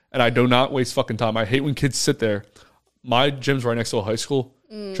set. And I do not waste fucking time. I hate when kids sit there. My gym's right next to a high school.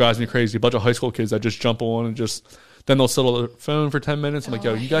 Drives me crazy. A bunch of high school kids that just jump on and then they'll sit on their phone for 10 minutes. I'm like,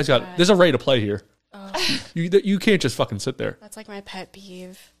 yo, you guys there's a rate to play here. You can't just fucking sit there. That's like my pet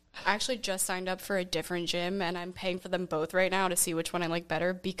peeve. I actually just signed up for a different gym, and I'm paying for them both right now to see which one I like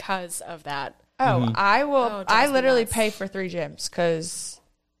better because of that. Oh, I will. Oh, it I drives me literally nuts. pay for 3 gyms because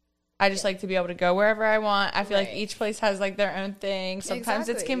I just like to be able to go wherever I want. I feel like Right. each place has like their own thing. Sometimes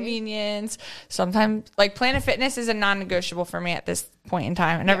it's Exactly. convenience. Sometimes like Planet Fitness is a non-negotiable for me at this point in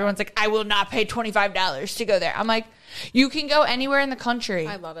time. And everyone's like, I will not pay $25 to go there. I'm like, you can go anywhere in the country.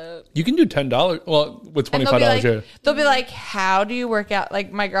 I love it. You can do $10. Well, with And $25, yeah. they'll be like, how do you work out?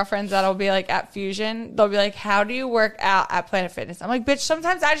 Like my girlfriends that'll be like at Fusion, they'll be like, how do you work out at Planet Fitness? I'm like, bitch,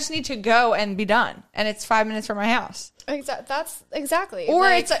 sometimes I just need to go and be done. And it's 5 minutes from my house. That's exactly. Or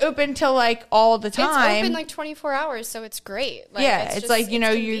like, it's open till like all the time. It's open like 24 hours, so it's great. Like, yeah, it's just- like, you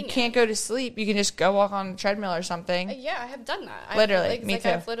know, you convenient. can't go to sleep. You can just go walk on the treadmill or something. Yeah, I have done that. Literally, me too.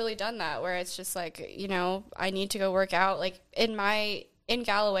 I've literally done that where it's just like, you know, I need to go work out. Like in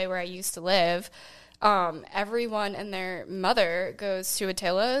Galloway where I used to live, everyone and their mother goes to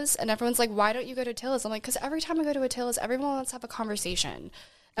Attila's, and everyone's like, why don't you go to Attila's? I'm like, because every time I go to Attila's, everyone wants to have a conversation.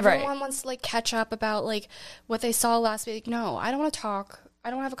 Everyone Right. wants to like catch up about like what they saw last week. No, I don't want to talk.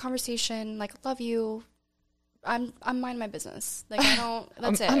 I don't have a conversation. Like, love you. I'm minding my business. Like, I don't.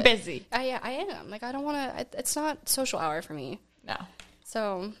 That's I'm it. busy. Yeah, I am. Like, I don't want to. It's not social hour for me. No.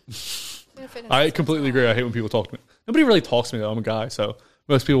 So, I completely agree. I hate when people talk to me. Nobody really talks to me, though. I'm a guy, so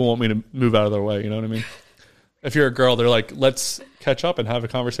most people want me to move out of their way. You know what I mean? If you're a girl, they're like, let's catch up and have a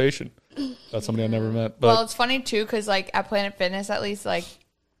conversation. That's somebody I never met. But Well, it's funny too because like at Planet Fitness, at least like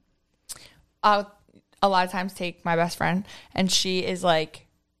I'll a lot of times take my best friend, and she is like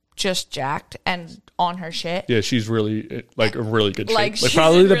just jacked and on her shit. yeah, she's really like a really good shape. Like, Like she's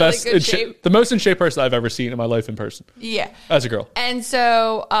probably in the really best, good in shape. the most in shape person I've ever seen in my life in person Yeah. as a girl. And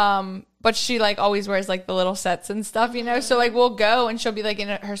so, but she like always wears like the little sets and stuff, you know? So like we'll go and she'll be like in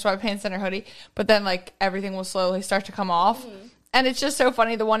her sweatpants and her hoodie, but then like everything will slowly start to come off. And it's just so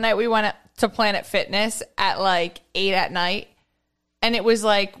funny. The one night we went to Planet Fitness at like 8 at night, And it was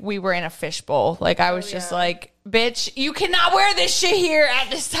like we were in a fishbowl. Like I was just like, bitch, you cannot wear this shit here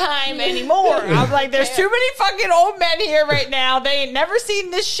at this time anymore. I'm like, there's too many fucking old men here right now. They ain't never seen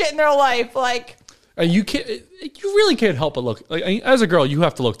this shit in their life. Like, and you really can't help but look. Like, as a girl, you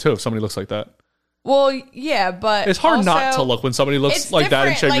have to look too if somebody looks like that. well, yeah, but It's hard also, not to look when somebody looks it's like that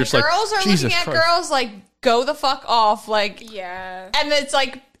in shape. different. You're just like, girls are Jesus looking at Christ. girls like, go the fuck off. Like, Yeah. and it's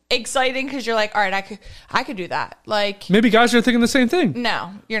like exciting because you're like, all right, I could do that. Like, Maybe guys are thinking the same thing.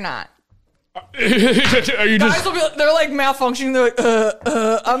 no, you're not. Are you Guys just? will be, they're like malfunctioning. They're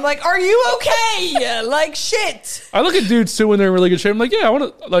like, I'm like, are you okay? Like, shit. I look at dudes too when they're in really good shape. I'm like, yeah, I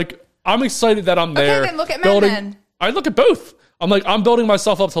want to. Like, I'm excited that I'm there. then look at men building. then. I look at both. I'm like, I'm building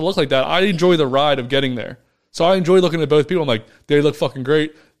myself up to look like that. I enjoy the ride of getting there. So I enjoy looking at both people. I'm like, they look fucking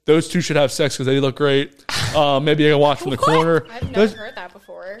great. Those two should have sex because they look great. Maybe I can watch from the corner. I've never heard that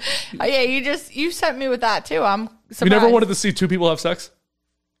before. Yeah, you sent me with that too. I'm surprised. You never wanted to see two people have sex?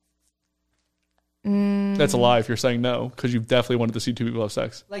 That's a lie if you're saying no, because you definitely wanted to see two people have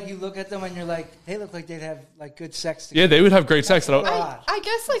sex. Like you look at them and you're like, they look like they'd have like good sex Yeah, together. they would have great sex. And I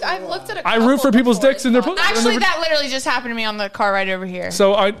guess like I've looked at a I root for couple people's before dicks and their thought- pussy. Actually, that literally just happened to me on the car ride over here.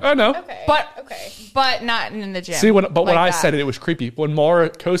 So I know. Okay. But but not in the gym. See, when like I that. said it was creepy. When Mara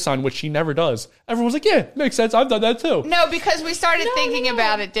co-signed, which she never does, everyone was like, yeah, makes sense. I've done that too. No, because we started thinking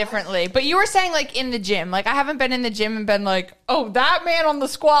about it differently. But you were saying like in the gym. Like I haven't been in the gym and been like, oh, that man on the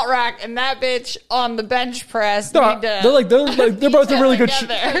squat rack and that bitch on the bench press. No, need to they're both in really good shape.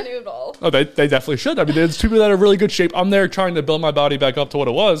 together. Noodle. Oh, they definitely should. I mean, there's two people that are in really good shape. I'm there trying to build my body back up to what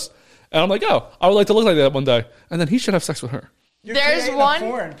it was. And I'm like, oh, I would like to look like that one day. And then he should have sex with her. You're There's creating one- a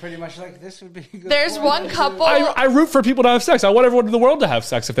porn, pretty much like this would be a good There's porn. one couple. I root for people to have sex. I want everyone in the world to have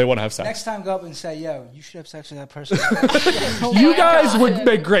sex if they want to have sex. Next time, go up and say, yo, you should have sex with that person. You guys would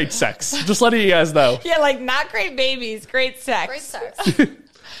make great sex. Just letting you guys know. Yeah, like not great babies, great sex. Great sex.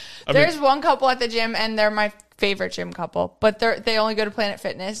 There's one couple at the gym, and they're my favorite gym couple. But they only go to Planet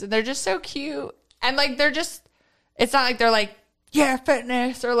Fitness, and they're just so cute. And like they're just, it's not like they're like, yeah,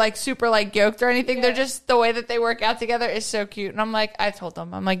 fitness or like super like yoked or anything. Yeah. They're just, the way that they work out together is so cute. And I'm like, I told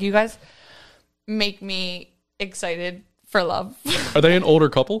them, I'm like, you guys make me excited for love. Are they an older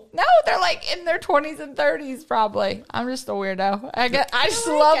couple? No, they're like in their 20s and 30s probably. I'm just a weirdo. I just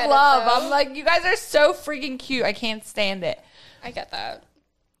I love get it, love. though. I'm like, you guys are so freaking cute. I can't stand it. I get that.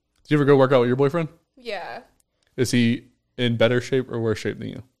 Do you ever go work out with your boyfriend? Yeah. Is he in better shape or worse shape than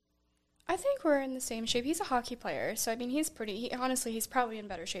you? I think we're in the same shape. He's a hockey player, so I mean, honestly, he's probably in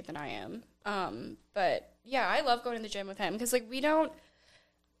better shape than I am. But yeah, I love going to the gym with him because like we don't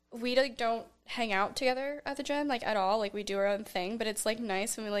hang out together at the gym like at all. Like we do our own thing, but it's like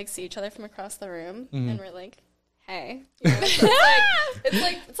nice when we like see each other from across the room and we're like, hey, you know?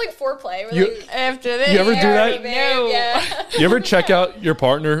 it's like foreplay. We're like, After this, You ever do that? No. yeah. You ever check out your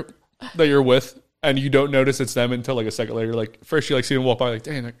partner that you're with and you don't notice it's them until like a second later? Like first you like see them walk by like,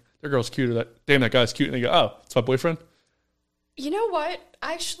 damn, that girl's cute, or that damn, that guy's cute, and they go, oh, it's my boyfriend. You know what?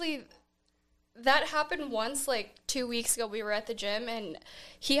 Actually, that happened once, like 2 weeks ago. We were at the gym, and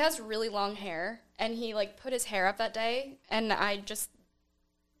he has really long hair, and he like put his hair up that day, and I just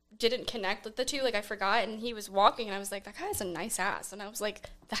didn't connect with the two. Like I forgot, and he was walking, and I was like, that guy has a nice ass, and I was like,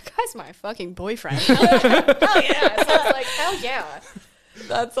 that guy's my fucking boyfriend. I was like, hell yeah! So I was like, hell yeah.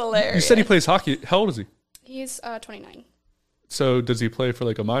 That's hilarious. You said he plays hockey. How old is he? He's 29. So does he play for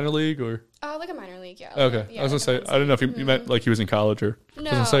like a minor league or? Like a minor league, yeah. Okay, Yeah, I was gonna say, I didn't know if you meant like he was in college or. I was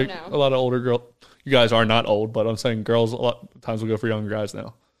No, gonna say no. a lot of older girl. You guys are not old, but I'm saying girls a lot of times will go for younger guys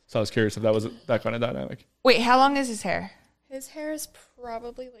now. So I was curious if that was that kind of dynamic. Wait, how long is his hair? His hair is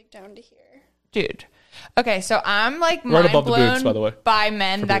probably like down to here. Dude. Okay, so I'm like Right mind above the blown boobs, by the way, by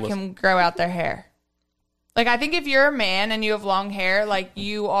men for that people can grow out their hair. Like I think if you're a man and you have long hair, like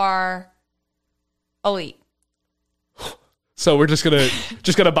you are elite. So we're just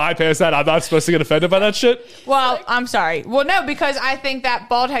gonna bypass that. I'm not supposed to get offended by that shit. Well, I'm sorry. Well, no, because I think that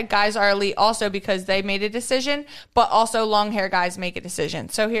bald head guys are elite also because they made a decision, but also long hair guys make a decision.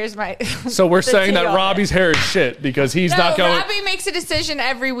 So here's my. So we're the saying tea that on Robbie's hair is shit because he's No, not going. Robbie makes a decision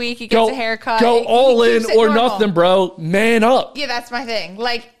every week. He gets a haircut. Go He all in keeps it or normal. nothing, bro. Man up. Yeah, that's my thing.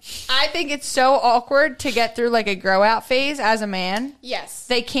 Like, I think it's so awkward to get through like a grow out phase as a man. Yes.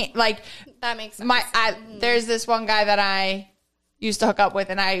 They can't like That makes sense. there's this one guy that I used to hook up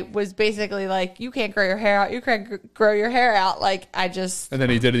with, and I was basically like, you can't grow your hair out. You can't grow your hair out. Like, I just, And then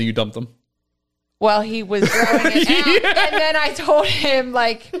he did it and you dumped him. well, he was growing it out. And then I told him,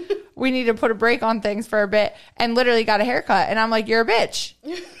 like, we need to put a break on things for a bit, and literally got a haircut. And I'm like, you're a bitch.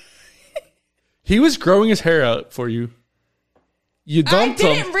 He was growing his hair out for you. You I dumped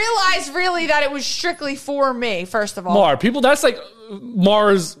him. didn't realize really that it was strictly for me, first of all. Mar, people, that's like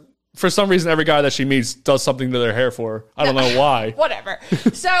Mars. For some reason, every guy that she meets does something to their hair for her. I don't know why. Whatever.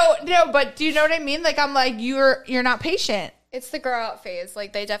 So, no, but do you know what I mean? Like, I'm like, you're not patient. It's the grow out phase.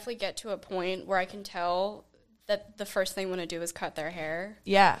 Like, they definitely get to a point where I can tell that the first thing they want to do is cut their hair.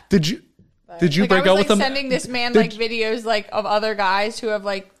 Yeah. Did you Like, break I up was with them? sending this man like videos like of other guys who have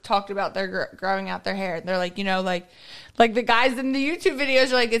like talked about their growing out their hair. And they're like, you know, like the guys in the YouTube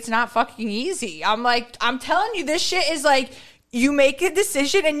videos are like, it's not fucking easy. I'm like, I'm telling you, this shit is like, you make a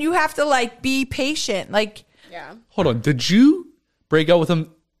decision and you have to like be patient. Like, Yeah. Hold on. Did you break up with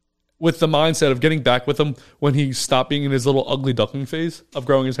him with the mindset of getting back with him when he stopped being in his little ugly duckling phase of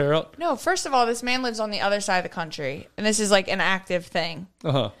growing his hair out? no, first of all, this man lives on the other side of the country and this is like an active thing.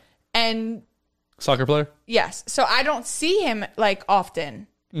 Uh-huh. And Soccer player? yes, so I don't see him like often.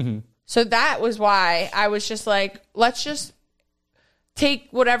 Mm-hmm. So that was why I was just like, let's just take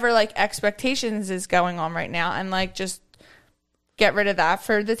whatever like expectations is going on right now and like just get rid of that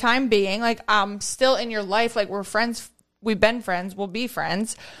for the time being. Like, I'm still in your life. Like, we're friends. We've been friends. We'll be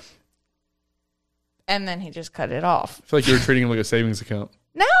friends. And then he just cut it off. I feel like you were treating him like a savings account.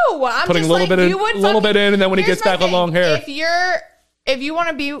 No, I'm Putting just a little like, bit in, you would a little bit in, and then when he Here's gets my back with thing. long hair. If you want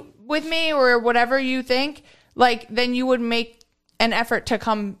to be with me or whatever you think, like, then you would make an effort to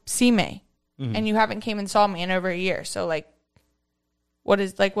come see me. Mm-hmm. And you haven't came and saw me in over a year. So like, what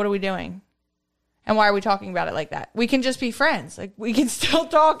are we doing? And why are we talking about it like that? We can just be friends. Like, we can still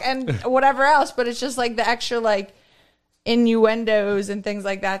talk and whatever else, but it's just like the extra like innuendos and things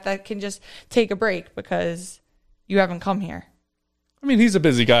like that can just take a break because you haven't come here. I mean, he's a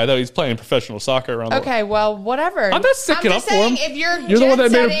busy guy, though. He's playing professional soccer around the world. Okay, well, whatever. I'm not sticking up for him. If you're the one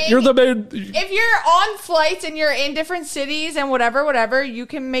that jet-setting, you're the man. if you're on flights and you're in different cities and whatever, you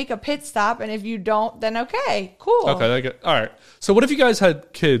can make a pit stop. And if you don't, then okay, cool. Okay, all right. So what if you guys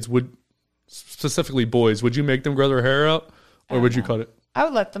had kids, specifically boys, would you make them grow their hair out or would you cut it? I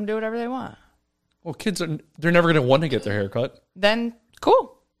would let them do whatever they want. Well, they're never going to want to get their hair cut. Then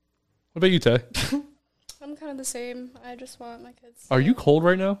cool. What about you, Tay? I'm kind of the same. I just want my kids. Are you cold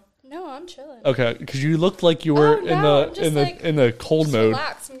right now? No, I'm chilling. Okay, because you looked like you were in the cold Just mode.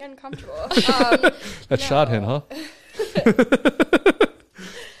 relax. I'm getting comfortable. That shot hint, huh?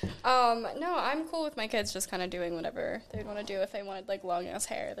 No, I'm cool with my kids just kind of doing whatever they want to do. If they wanted like long ass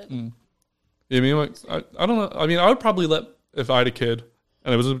hair, then Yeah, I mean, like, I don't know. I mean, I would probably if I had a kid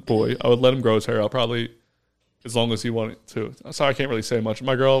and it was a boy, I would let him grow his hair out probably as long as he wanted to. So I can't really say much.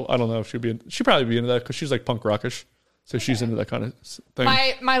 My girl, I don't know if she'd probably be into that because she's like punk rockish. So she's into that kind of thing.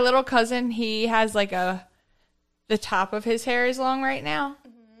 My little cousin, he has like the top of his hair is long right now.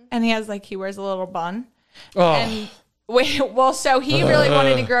 And he wears a little bun. Oh. And so he really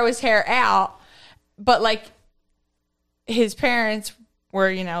wanted to grow his hair out, but like his parents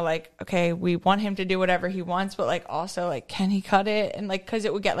were, like, okay, we want him to do whatever he wants, but like also like, can he cut it? And like, cause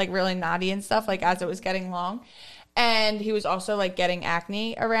it would get like really knotty and stuff like as it was getting long. And he was also like getting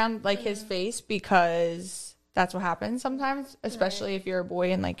acne around like his face because that's what happens sometimes, especially if you're a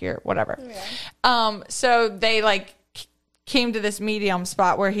boy and like you're whatever. Yeah. So they like came to this medium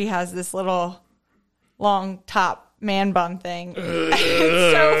spot where he has this little long top man bun thing.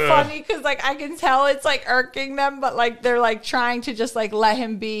 It's so funny because like I can tell it's like irking them, but like they're like trying to just like let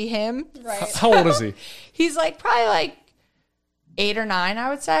him be him. right. How old is he? He's like probably like 8 or 9, I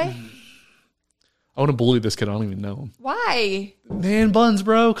would say. I want to bully this kid. I don't even know him. Why? Man buns,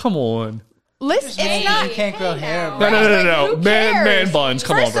 bro. Come on. Listen, it's not. You can't grow hair. now. Bro. No. Who Man cares? buns.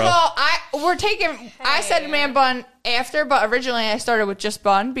 Come on, First bro. of all, I said man bun after, but originally I started with just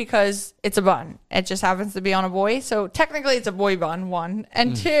bun because it's a bun. It just happens to be on a boy. So technically it's a boy bun, 1.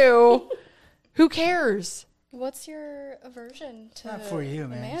 And 2, who cares? What's your aversion to Not for you,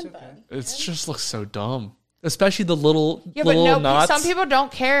 man. It's okay. bun? It just looks so dumb. Especially the little Yeah, knots. some people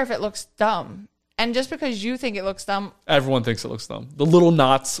don't care if it looks dumb. And just because you think it looks dumb. Everyone thinks it looks dumb. The little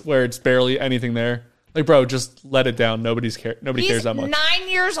knots where it's barely anything there. Like, bro, just let it down. Nobody cares that much. 9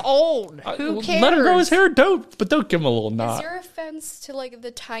 years old. Who cares? Let him grow his hair, but don't give him a little knot. Is your offense to like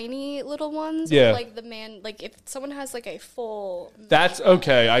the tiny little ones? Yeah. Or, like the man, like if someone has like a full. That's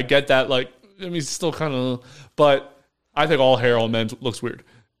okay. I get that. Like, I mean, it's still kind of, but I think all hair on men looks weird.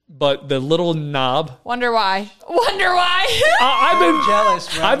 But the little knob. Wonder why. I've been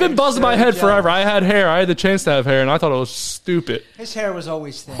Jealous, bro. I've been buzzing my head forever. I had hair. I had the chance to have hair, and I thought it was stupid. His hair was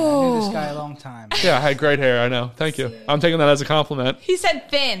always thin. I knew this guy a long time. Yeah, I had great hair. I know. Thank you. I'm taking that as a compliment. He said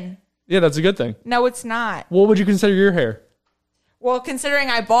thin. Yeah, that's a good thing. No, it's not. What would you consider your hair? Well, considering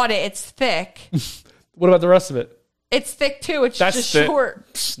I bought it, it's thick. What about the rest of it? It's thick too. It's That's just thin, short.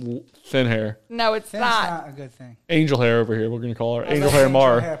 thin hair. No, it's That's not. not a good thing. Angel hair over here. We're going to call her I Angel like Hair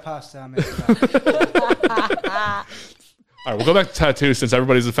Mar. hair pasta. I'm into that. All right, we'll go back to tattoos since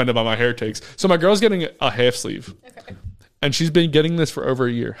everybody's offended by my hair takes. So my girl's getting a half sleeve. Okay. And she's been getting this for over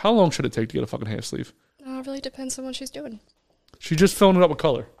a year. How long should it take to get a fucking half sleeve? It really depends on what she's doing. She's just filling it up with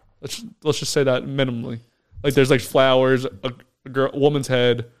color. Let's just say that minimally. Like there's like flowers, a woman's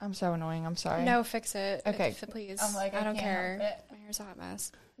head. I'm so annoying. I'm sorry. No, fix it. Okay. Please. I'm like, I don't can't care. help it. My hair's a hot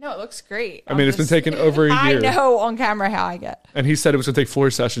mess. No, it looks great. I mean, it's been taking over a I year. know on camera how I get. And he said it was going to take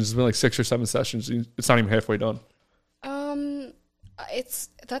 4 sessions. It's been like 6 or 7 sessions. It's not even halfway done.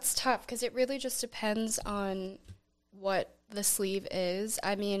 That's tough because it really just depends on what the sleeve is.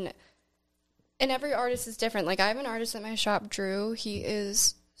 I mean, and every artist is different. Like I have an artist at my shop, Drew. He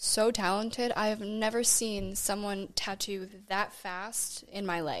is so talented. I have never seen someone tattoo that fast in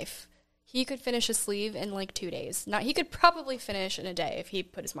my life. He could finish a sleeve in like 2 days. He could probably finish in a day if he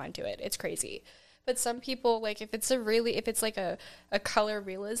put his mind to it. It's crazy. But some people, like, if it's like a color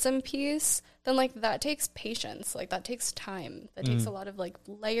realism piece, then, like, that takes patience. Like, that takes time. That takes a lot of, like,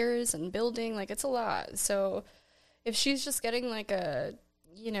 layers and building. Like, it's a lot. So if she's just getting, like,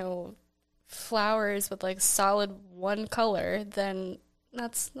 flowers with, like, solid one color, then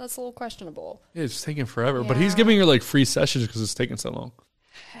that's a little questionable. Yeah, it's taking forever. Yeah. But he's giving her, like, free sessions because it's taking so long.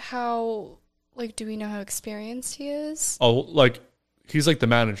 How, like, do we know how experienced he is? Oh, like... He's like the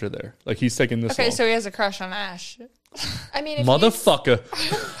manager there. Like he's taking this. Okay, long. so he has a crush on Ash. I mean, if motherfucker.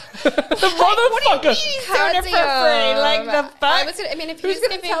 The motherfucker. Doing it for free. Like the fuck. If he's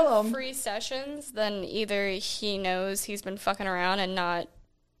giving free sessions, then either he knows he's been fucking around and not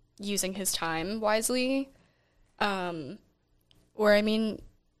using his time wisely, or I mean,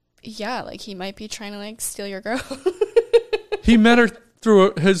 yeah, like he might be trying to like steal your girl. He met her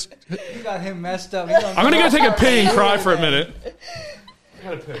through his. You got him messed up. I'm gonna go take a pee and cry for a minute. I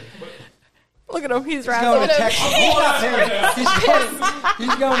gotta pee. Look at him. He's going to text. He's not paying.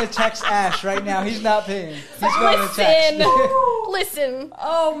 He's going to text Ash right now. He's not paying. He's going to text. Listen.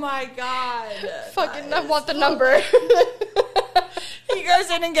 Oh my god. Fucking, I want the number. He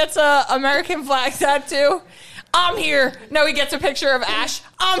goes in and gets a American flag tattoo. I'm here. No, he gets a picture of Ash.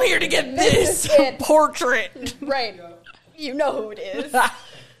 I'm here to get this portrait. Right. You know who it is.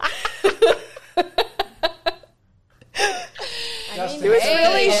 He was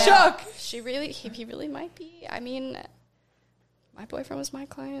really shook. He really might be. I mean, my boyfriend was my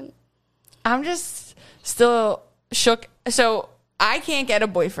client. I'm just still shook. So I can't get a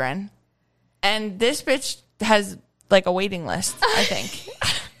boyfriend, and this bitch has like a waiting list. I think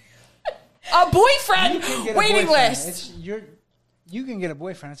a boyfriend waiting list. You can get a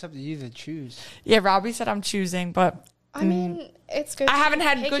boyfriend. It's up to you to choose. Yeah, Robbie said I'm choosing, but I mean, it's good. I haven't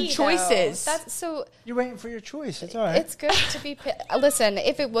had good choices. That's so. You're waiting for your choice. It's all right. It's good to be. Listen,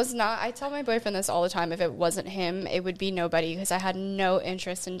 if it was not, I tell my boyfriend this all the time. If it wasn't him, it would be nobody because I had no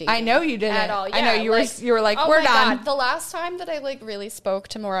interest in dating. I know you didn't at all. Yeah, I know you were like, oh we're my done. God. The last time that I like really spoke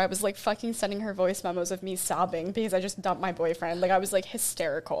to Maura, I was like fucking sending her voice memos of me sobbing because I just dumped my boyfriend. Like I was like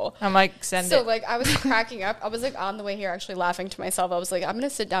hysterical. I'm like, send it. So like I was cracking up. I was like on the way here actually laughing to myself. I was like, I'm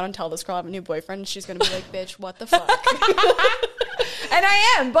gonna sit down and tell this girl I have a new boyfriend. And she's gonna be like, bitch, what the fuck? And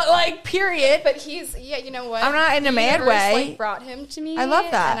I am, but like, period. But he's, yeah, you know what? I'm not in a mad way. Like, brought him to me. I love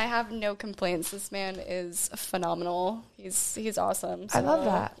that. And I have no complaints. This man is phenomenal. He's awesome. So, I love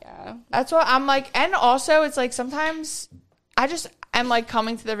that. Yeah. That's what I'm like. And also, it's like sometimes I just am like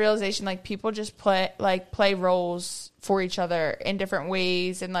coming to the realization like people just play roles for each other in different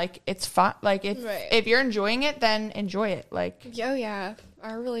ways. And like, it's fun. Like, if you're enjoying it, then enjoy it. Like, oh, yeah.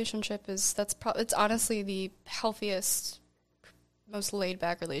 Our relationship it's honestly the healthiest, most laid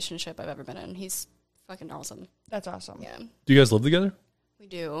back relationship I've ever been in. He's fucking awesome. That's awesome. Yeah. Do you guys live together? We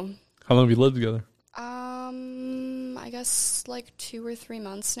do. How long have you lived together? I guess like 2 or 3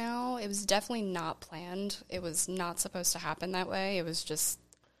 months now. It was definitely not planned. It was not supposed to happen that way. It was just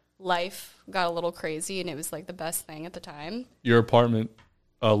life got a little crazy and it was like the best thing at the time. Your apartment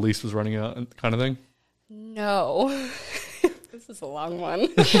lease was running out kind of thing? No. This is a long one.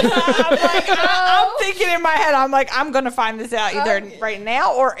 I'm thinking in my head, I'm like, I'm going to find this out either right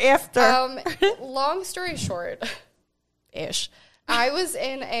now or after. Long story short-ish. I was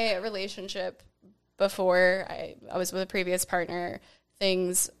in a relationship before. I was with a previous partner.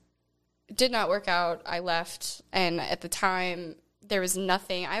 Things did not work out. I left. And at the time, there was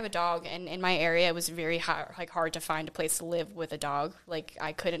nothing. I have a dog, and in my area, it was very hard to find a place to live with a dog. Like,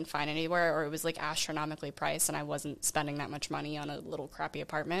 I couldn't find anywhere, or it was, like, astronomically priced, and I wasn't spending that much money on a little crappy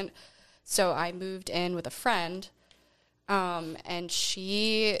apartment. So I moved in with a friend, And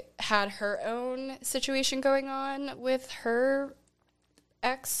she had her own situation going on with her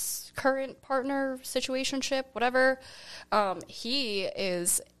current partner, situationship, whatever. He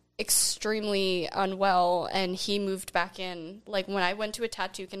is extremely unwell, and he moved back in. Like, when I went to a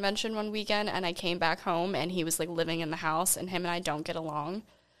tattoo convention one weekend and I came back home and he was like living in the house, and him and I don't get along.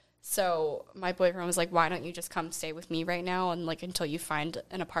 So my boyfriend was like, why don't you just come stay with me right now and like until you find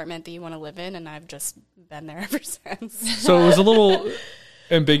an apartment that you want to live in? And I've just been there ever since. So it was a little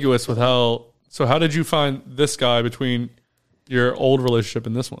ambiguous with how. So how did you find this guy between your old relationship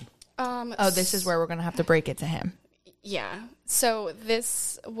and this one? This is where we're gonna have to break it to him. Yeah. So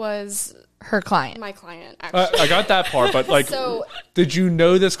this was Her client. my client, actually. I got that part, but like, So- did you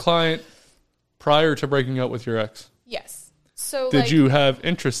know this client prior to breaking up with your ex? Yes. So Did like, you have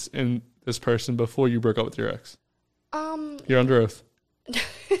interest in this person before you broke up with your ex? You're under oath.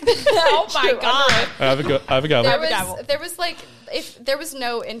 Oh my god. I have a gavel. there was like, if there was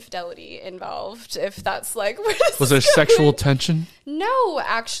no infidelity involved, if that's like where this Was there is going. sexual tension? No,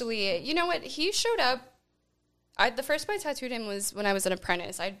 actually, you know what? He showed up. The first time I tattooed him was when I was an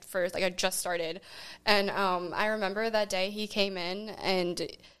apprentice. I just started, and I remember that day he came in, and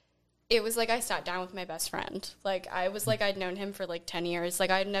it was like I sat down with my best friend. Like, I was like, I'd known him for like 10 years. Like,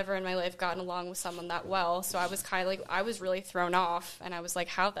 I'd never in my life gotten along with someone that well. So I was kind of like, I was really thrown off, and I was like,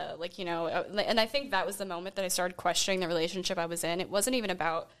 how the, like, you know, and I think that was the moment that I started questioning the relationship I was in. It wasn't even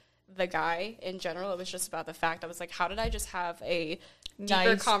about the guy in general. It was just about the fact I was like, how did I just have a deeper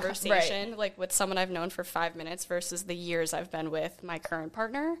Nice conversation like with someone I've known for 5 minutes versus the years I've been with my current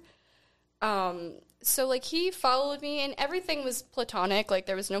partner? So like, he followed me and everything was platonic. Like,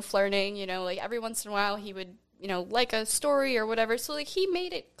 there was no flirting, you know, like every once in a while he would, you know, like a story or whatever. So like, he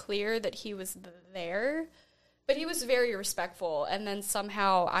made it clear that he was there, but he was very respectful. And then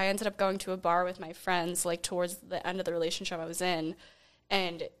somehow I ended up going to a bar with my friends, like towards the end of the relationship I was in,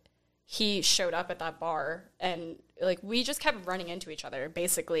 and he showed up at that bar, and like, we just kept running into each other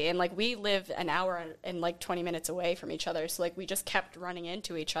basically. And like, we live an hour and like 20 minutes away from each other. So like, we just kept running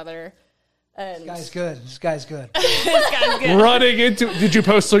into each other. And This guy's good. Running into. Did you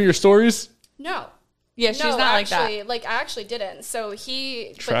post on your stories? no. Yeah, she's No, not actually, like like I actually didn't. So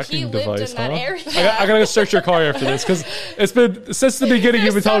he Tracking lived device, in that huh? area. I gotta go search your car after this because it's been since the beginning.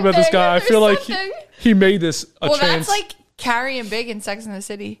 You've been telling about this guy. I There's feel like something. he made this a Well, trans. that's like Carrie and Big in Sex and the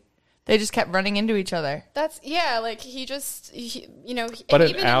City. They just kept running into each other. That's like he just you know. but and an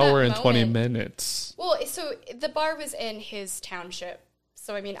even in hour that and 20 moment- minutes. Well, so the bar was in his township.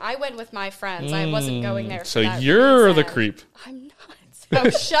 So I mean, I went with my friends. I wasn't going there. For So that you're the reason. creep. I'm not. Oh,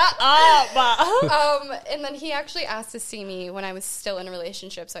 shut up. And then he actually asked to see me when I was still in a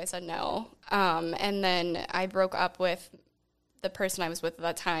relationship, so I said no. And then I broke up with the person I was with at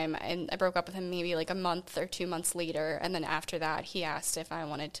that time, and I broke up with him maybe like a month or 2 months later. And then after that, he asked if I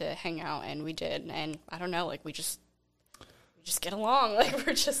wanted to hang out, and we did. And I don't know, like we just get along. Like,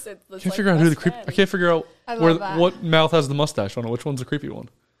 we're just. I can't figure out who the creep. I can't figure out love that. what mouth has the mustache on it. Which one's the creepy one?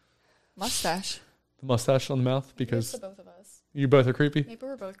 Mustache. The mustache on the mouth It's because the both of us. you both are creepy. Maybe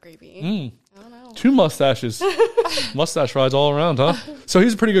we're both creepy. I don't know. 2 mustaches. Mustache rides all around, huh? So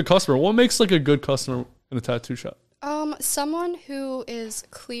he's a pretty good customer. What makes like a good customer in a tattoo shop? Someone who is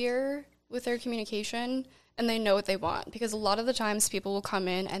clear with their communication and they know what they want. Because a lot of the times people will come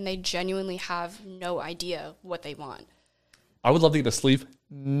in and they genuinely have no idea what they want. I would love to get a sleeve.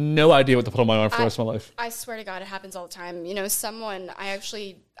 No idea what to put on my arm for the rest of my life. I swear to God, it happens all the time. You know, I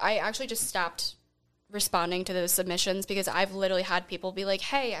actually just stopped responding to those submissions because I've literally had people be like,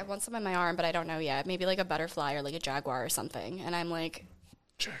 hey, I want some on my arm, but I don't know yet. Maybe like a butterfly or like a jaguar or something. And I'm like,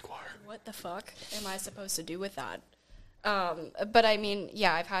 Jaguar. what the fuck am I supposed to do with that? But I mean,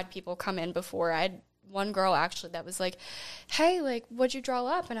 yeah, I've had people come in before. I had one girl actually that was like, hey, like, what'd you draw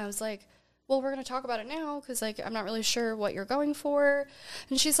up? And I was like, well, we're going to talk about it now because, like, I'm not really sure what you're going for.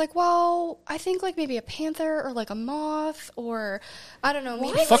 And she's like, well, I think, like, maybe a panther or, like, a moth or, I don't know.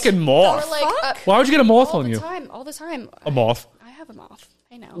 Maybe like, Fucking moth. Or, like, Why would you get a moth all on the you? time, all the time. A moth. I have a moth.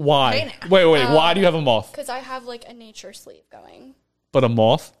 I know. Why? Wait. Why do you have a moth? Because I have, like, a nature sleeve going. But a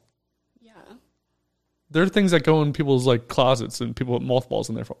moth? Yeah. There are things that go in people's like closets and people put mothballs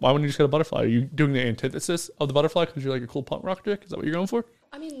in there. Why wouldn't you just get a butterfly? Are you doing the antithesis of the butterfly because you're like a cool punk rock chick? Is that what you're going for?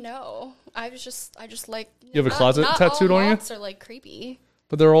 I mean, no. I just like. You have a closet tattooed all on you? moths are like creepy.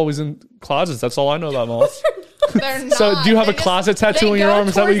 But they're always in closets. That's all I know about moths. They're not. So do you have a They just- closet tattoo they on your go arm?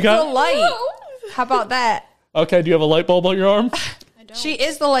 Is that what you towards got? The light. How about that? Okay. Do you have a light bulb on your arm? I don't. She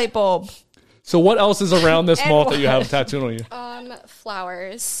is the light bulb. So what else is around this And moth that you have what? tattooed on you?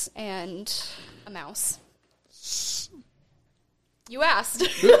 Flowers and a mouse. You asked.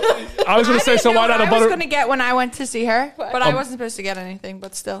 I was going to say, so why not a I was butter? going to get when I went to see her, What? but I wasn't supposed to get anything,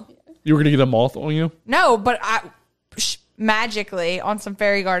 but still. You were going to get a moth on you? No, but magically on some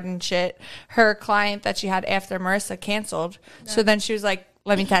fairy garden shit, her client that she had after Marissa canceled. Yeah. So then she was like,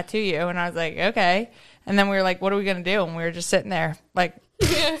 let me tattoo you. And I was like, okay. And then we were like, what are we going to do? And we were just sitting there like,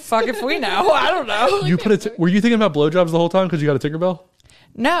 fuck if we know. I don't know. You were you thinking about blowjobs the whole time because you got a Tinkerbell?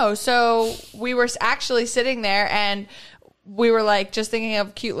 No. So we were actually sitting there and we were like just thinking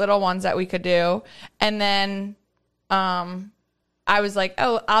of cute little ones that we could do. And then I was like,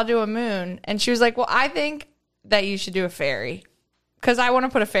 oh, I'll do a moon. And she was like, well, I think that you should do a fairy. Because I want to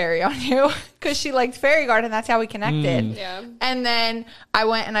put a fairy on you. Because she liked fairy garden. That's how we connected. Yeah. And then I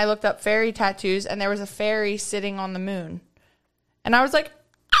went and I looked up fairy tattoos. And there was a fairy sitting on the moon. And I was like,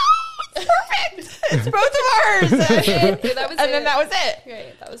 oh, it's perfect. It's both of ours. Yeah, that was and then that was it.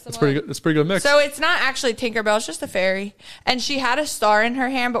 Right, that was the It's one. pretty good. It's a pretty good mix. So it's not actually Tinkerbell. It's just a fairy. And she had a star in her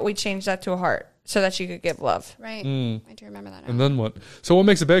hand, but we changed that to a heart so that she could give love. Right. I do remember that now. And then what? So what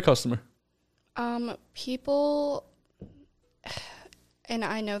makes a bad customer? People, and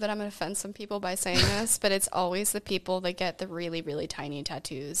I know that I'm going to offend some people by saying this, but it's always the people that get the really, really tiny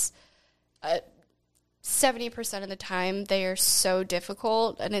tattoos. 70% of the time, they are so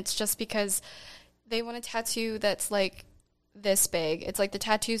difficult, and it's just because they want a tattoo that's like this big. It's like the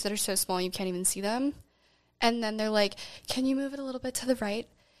tattoos that are so small you can't even see them. And then they're like, can you move it a little bit to the right?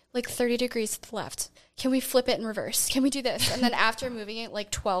 Like 30 degrees to the left. Can we flip it in reverse? Can we do this? And then after moving it like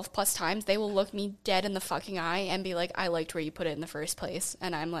 12 plus times, they will look me dead in the fucking eye and be like, I liked where you put it in the first place.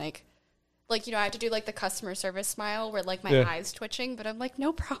 And I'm like, you know, I have to do like the customer service smile where like my eyes twitching, but I'm like,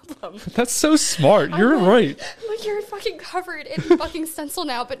 no problem. That's so smart. You're right. I'm like, you're fucking covered in fucking stencil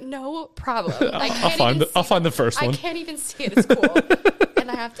now, but no problem. I'll find the first one. I can't even see it. It's cool. And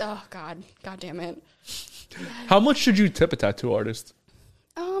I have to, oh God damn it. How much should you tip a tattoo artist?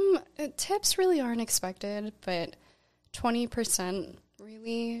 Tips really aren't expected, but 20%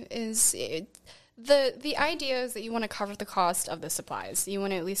 really is it. The idea is that you want to cover the cost of the supplies. You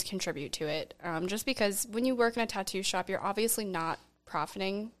want to at least contribute to it. Just because when you work in a tattoo shop, you're obviously not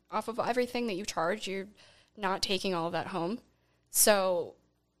profiting off of everything that you charge. You're not taking all of that home. So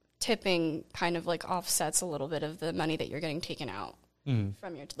tipping kind of like offsets a little bit of the money that you're getting taken out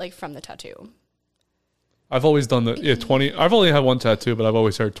from the tattoo. I've always done 20. I've only had one tattoo, but I've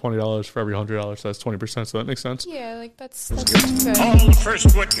always heard $20 for every $100. So that's 20%. So that makes sense. Yeah, like that's good. All the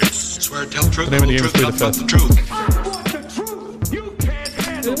first witness. Swear to tell the truth, The name of the game is truth, Plead the nothing Fifth. but the truth. You can't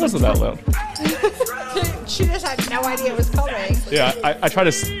handle It wasn't that loud. She just had no idea it was coming. Yeah,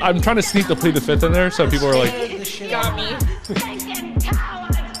 I'm trying to sneak the Plead the Fifth in there, so people are like, Got me.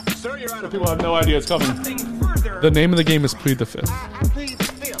 Sir, you're out of people have no idea it's coming. The name of the game is Plead the Fifth.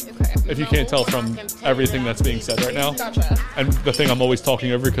 If you can't tell from everything that's being said right now. Gotcha. And the thing I'm always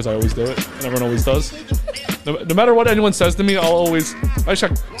talking over because I always do it, and everyone always does. No matter what anyone says to me, I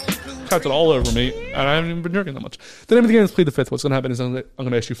just it all over me, and I haven't even been drinking that much. The name of the game is Plead the Fifth. What's going to happen is I'm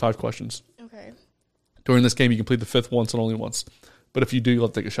going to ask you 5 questions. Okay. During this game, you can plead the fifth once and only once. But if you do, you'll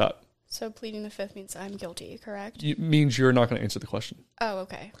have to take a shot. So pleading the fifth means I'm guilty, correct? It means you're not going to answer the question. Oh,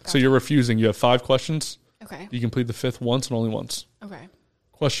 okay. Gotcha. So you're refusing. You have 5 questions. Okay. You can plead the fifth once and only once. Okay.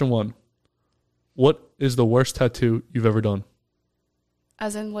 Question 1. What is the worst tattoo you've ever done?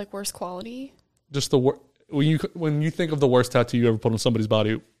 As in, like, worst quality? Just the when you think of the worst tattoo you ever put on somebody's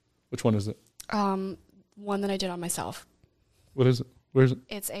body, which one is it? One that I did on myself. What is it? Where is it?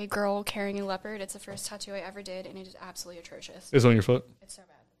 It's a girl carrying a leopard. It's the first tattoo I ever did, and it is absolutely atrocious. Is it on your foot? It's so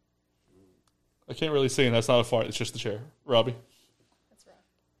bad. I can't really see, and that's not a fart. It's just the chair. Robbie? It's rough.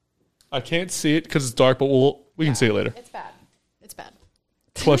 I can't see it because it's dark, but we can see it later. It's bad. It's bad.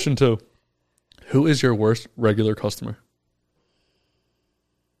 Question 2. Who is your worst regular customer?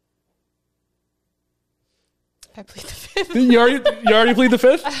 I plead the fifth. You already plead the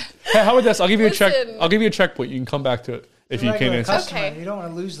fifth? Hey, how about this? I'll give you a check. Listen. I'll give you a checkpoint. You can come back to it if you can't answer. Customer. Okay. You don't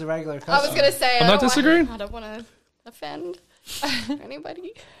want to lose the regular customer. I was going to say, I'm not disagreeing. I don't want to offend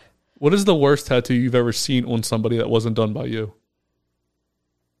anybody. What is the worst tattoo you've ever seen on somebody that wasn't done by you?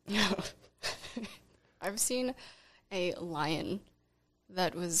 I've seen a lion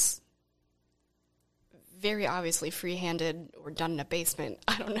that was very obviously free-handed or done in a basement.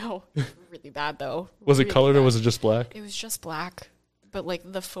 I don't know. Really bad, though. Was it Really colored or bad. was it just black? It was just black. But, like,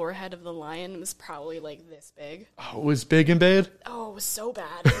 the forehead of the lion was probably, like, this big. Oh, it was big and bad? Oh, it was so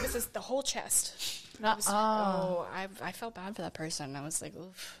bad. It was the whole chest. I felt bad for that person. I was like,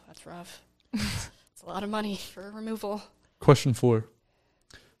 oof, that's rough. It's a lot of money for removal. Question 4.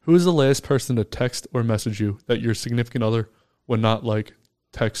 Who is the last person to text or message you that your significant other would not like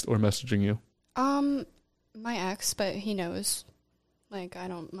text or messaging you? My ex, but he knows. Like, I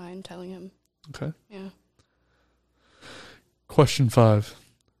don't mind telling him. Okay. Yeah. Question 5.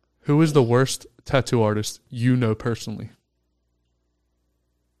 Who is the worst tattoo artist you know personally?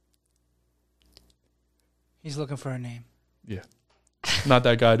 He's looking for a name. Yeah. Not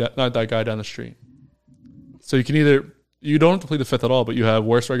that guy down the street. So you can you don't have to plead the fifth at all, but you have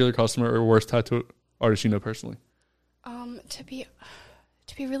worst regular customer or worst tattoo artist you know personally.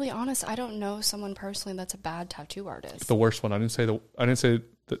 To be really honest, I don't know someone personally that's a bad tattoo artist. The worst one. I didn't say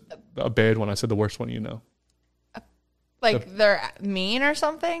a bad one. I said the worst one you know. Like they're mean or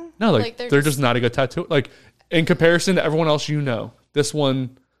something? No, like they're just not a good tattoo. Like in comparison to everyone else you know, this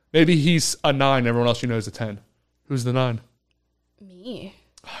one, maybe he's a 9. Everyone else you know is a 10. Who's the 9? Me.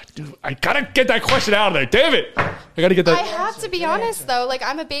 Dude, I gotta get that question out of there. Damn it! I gotta get that. I have to be honest, though. Like,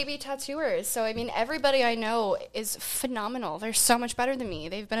 I'm a baby tattooer. So, I mean, everybody I know is phenomenal. They're so much better than me.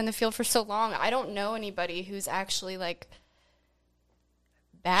 They've been in the field for so long. I don't know anybody who's actually, like,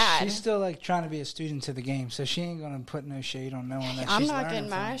 bad. She's still, like, trying to be a student to the game, so she ain't going to put no shade on no one that I'm she's not learning getting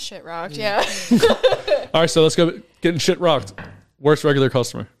my from. shit rocked, yeah. All right, so let's go getting shit rocked. Worst regular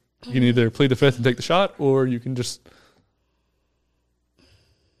customer. You can either plead the fifth and take the shot, or you can just...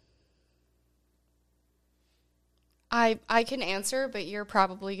 I can answer, but you're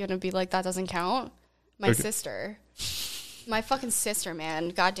probably going to be like, that doesn't count. My Okay. sister. My fucking sister, man.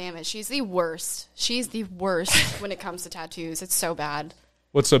 God damn it. She's the worst. She's the worst when it comes to tattoos. It's so bad.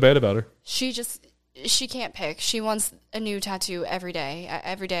 What's so bad about her? She can't pick. She wants a new tattoo every day.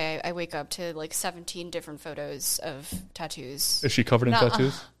 Every day I wake up to like 17 different photos of tattoos. Is she covered in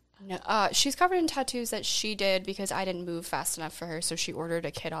tattoos? No, she's covered in tattoos that she did because I didn't move fast enough for her, so she ordered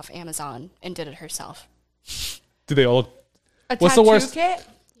a kit off Amazon and did it herself. Do they all... A What's the tattoo worst- kit?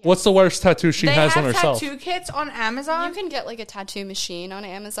 What's the worst tattoo she They has have on herself? tattoo kits on Amazon? You can get like a tattoo machine on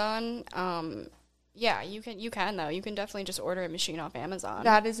Amazon. Yeah, you can though. You can definitely just order a machine off Amazon.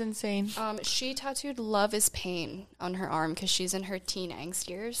 That is insane. She tattooed "Love Is Pain" on her arm because she's in her teen angst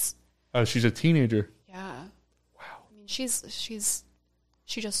years. She's a teenager. Yeah. Wow. I mean, she's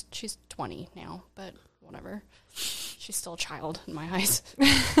 20 now, but whatever. She's still a child in my eyes.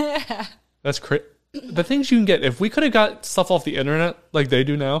 That's crazy. The things you can get, if we could have got stuff off the internet like they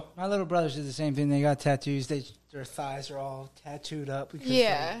do now. My little brothers did the same thing. They got tattoos. Their thighs are all tattooed up because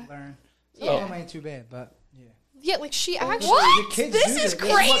Yeah. they learn. Some Yeah. of them ain't too bad, but yeah. Yeah, like she actually. The kids This do is that.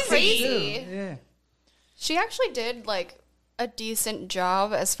 That's what kids crazy. do. Yeah. She actually did like a decent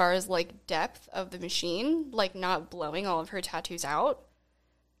job as far as like depth of the machine, like not blowing all of her tattoos out.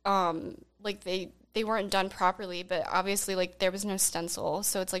 Like they weren't done properly, but obviously like there was no stencil,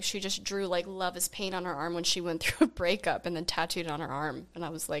 so it's like she just drew like "Love Is Pain" on her arm when she went through a breakup, and then tattooed it on her arm. And I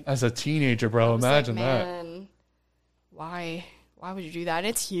was like, As a teenager, bro, imagine that. Man, why would you do that? And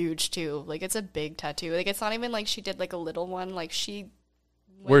it's huge too. Like it's a big tattoo. Like it's not even like she did like a little one. Like she.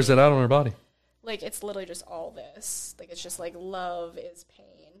 Where's it out on her body? Like it's literally just all this. Like it's just like "Love Is Pain"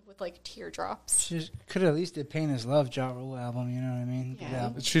 with like teardrops. She could at least did Pain Is Love Ja Rule album, you know what I mean? Good Yeah.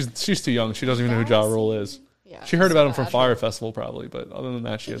 album. She's too young. She doesn't even know who Ja Rule is. Yeah, She heard it's about him from bad. Fire Festival probably, but other than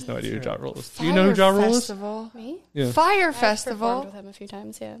that, she has no idea who Ja Rule is. Do you know who Ja Rule is? Festival. Me? Yeah. Fire I've Festival. performed with him a few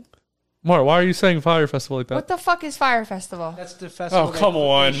times. Yeah. Mar, why are you saying Fire Festival like that? What the fuck is Fire Festival? That's the festival. Oh, come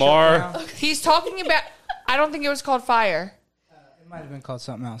on, shut Mar. down. He's talking about. I don't think it was called Fire. It might have been called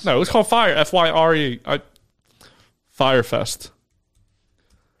something else. No, it was called Fire. Fyre. Fire Fest.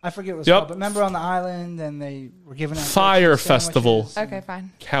 I forget what it's Yep. called, but remember on the island and they were giving out Fire sandwiches Festival. and- Okay,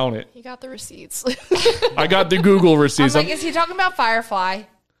 fine. Count it. He got the receipts. I got the Google I'm receipts. like, is he talking about Firefly?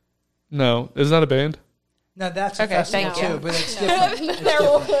 No, isn't that a band? No, that's a Okay, festival thank you. too, but it's different. It's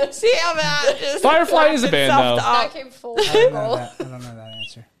different. See how that just Firefly is a band, though. that came full I don't know that. I don't know that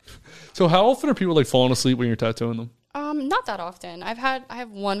answer. So how often are people like falling asleep when you're tattooing them? Not that often. I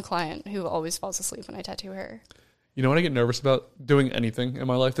have one client who always falls asleep when I tattoo her. You know what I get nervous about doing anything in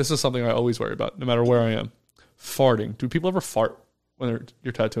my life? This is something I always worry about, no matter where I am. Farting. Do people ever fart when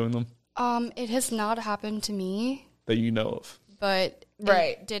you're tattooing them It has not happened to me, that you know of? but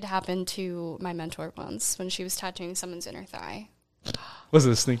Right. it did happen to my mentor once when she was tattooing someone's inner thigh. Was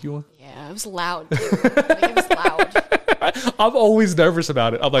it a sneaky one? Yeah, it was loud, dude. Like, it was loud. I'm always nervous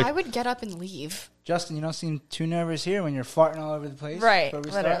about it. I'm like, I would get up and leave. Justin, you don't seem too nervous here when you're farting all over the place. Right, before we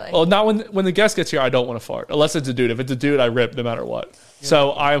start? literally. well, not when the guest gets here. I don't want to fart unless it's a dude. If it's a dude, I rip no matter what.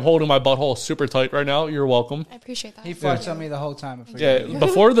 So I am holding my butthole super tight right now. You're welcome. I appreciate that. He farts on me the whole time. Before Yeah,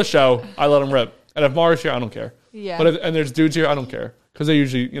 before the show, I let him rip. And if Mara's here, I don't care. Yeah. But and there's dudes here, I don't care because they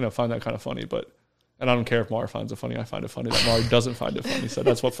usually find that kind of funny. And I don't care if Mara finds it funny. I find it funny that Mara doesn't find it funny. So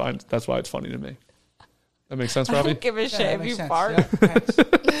that's why it's funny to me. That makes sense, I Robbie? don't give a shit that if makes you sense. fart. Yeah, thanks.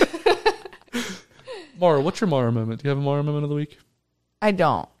 Mara, what's your Mara moment? Do you have a Mara moment of the week? I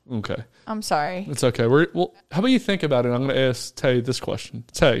don't. Okay. I'm sorry. It's okay. Well, how about you think about it? I'm going to ask Tay this question.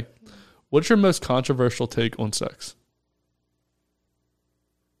 Tay, what's your most controversial take on sex?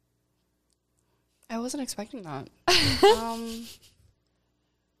 I wasn't expecting that.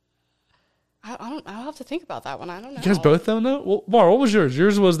 I'll have to think about that one. I don't know. You guys both don't know? Well, Mara, what was yours?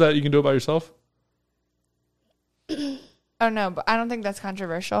 Yours was that you can do it by yourself? Oh, no, but I don't think that's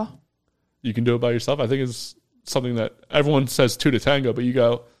controversial. You can do it by yourself? I think it's something that everyone says 2 to tango, but you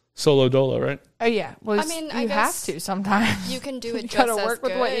go solo dolo, right? Oh, yeah. Well, I mean, you I have guess to sometimes. You can do it You just gotta as work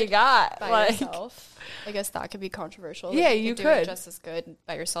good with what you got. by Like, yourself. I guess that could be controversial. Yeah, Like, you do could. it just as good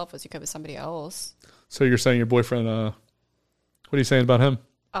by yourself as you could with somebody else. So you're saying your boyfriend, what are you saying about him?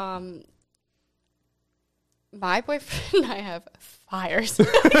 My boyfriend and I have fires.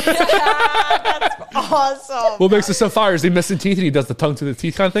 awesome. What makes it so fire? Is he missing teeth and he does the tongue to the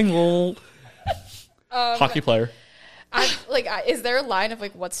teeth kind of thing? Well, hockey player. Is there a line of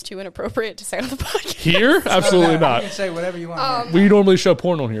like what's too inappropriate to say on the podcast? Here? Absolutely You not. can say whatever you want. here. We normally show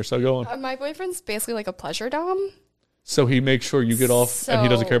porn on here, so go on. My boyfriend's basically like a pleasure dom. So he makes sure you get off and he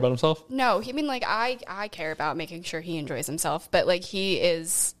doesn't care about himself? No, I mean, like, I care about making sure he enjoys himself, but like he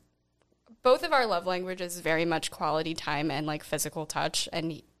is. Both of our love languages very much quality time and like physical touch,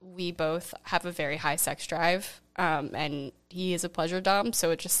 and we both have a very high sex drive. And he is a pleasure dom, so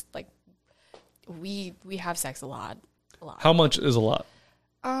it just like we have sex a lot. How much is a lot?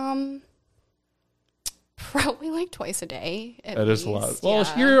 Probably like twice a day. That is a lot. Well,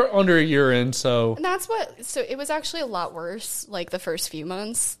 yeah. you're under a year in, so And that's what. So it was actually a lot worse. Like the first few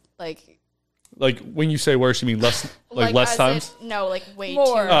months, like when you say worse, you mean less, like less as times? no, like way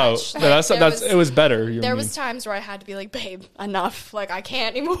More. too Oh, much. that's it was better. You know There what I was times where I had to be like, babe, enough. Like, I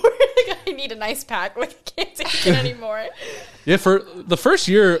can't anymore. Like, I need a nice pack. Like, I can't take it anymore. Yeah, for the first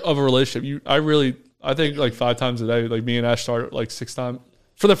year of a relationship, I think like 5 times a day. Like me and Ash started like 6 times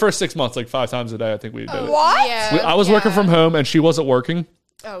for the first 6 months, like 5 times a day. I think we did it. What? Yeah. I was working from home and she wasn't working.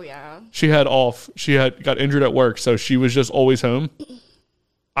 Oh, yeah. She had off. She got injured at work, so she was just always home.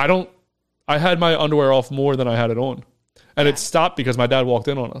 I had my underwear off more than I had it on, and it stopped because my dad walked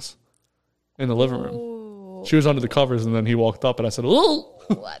in on us in the living room. Ooh. She was under the covers, and then he walked up, and I said, "Ooh,"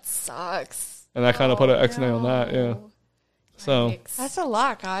 That sucks. and that kind of put an X-nay on that. Yeah. So Yikes. That's a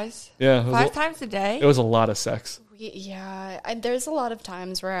lot, guys. yeah, 5 times a day? it was a lot of sex. There's a lot of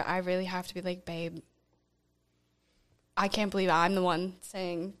times where I really have to be like, babe, I can't believe I'm the one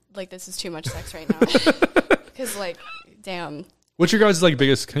saying, like, this is too much sex right now. Because, like, damn. What's your guys' like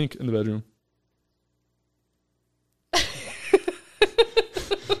biggest kink in the bedroom?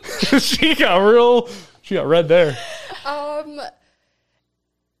 She got red there.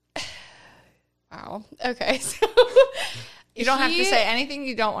 Wow. Okay. So You don't have to say anything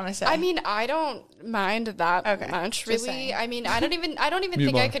you don't want to say. I mean, I don't mind that much, just really. saying. I mean, I don't even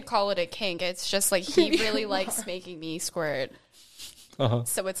think I could call it a kink. It's just like he really likes making me squirt. Uh-huh.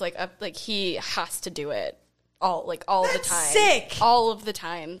 So it's like he has to do it all the time. sick. All of the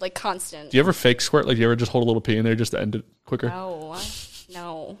time, like constant. Do you ever fake squirt? Like, do you ever just hold a little pee in there just to end it quicker?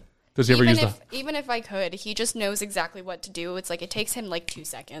 No. Does he ever use that? Even if I could, he just knows exactly what to do. It's like it takes him like 2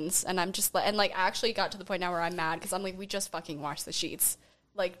 seconds, and I'm just and like I actually got to the point now where I'm mad because I'm like, we just fucking washed the sheets.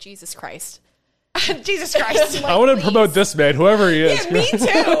 Like, Jesus Christ. Jesus Christ. I want to promote this man, whoever he is. Yeah, me too.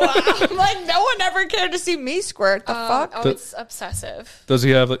 I'm like, no one ever cared to see me squirt. The fuck? Oh, it's obsessive. Does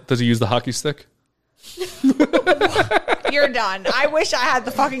he use the hockey stick? You're done. I wish I had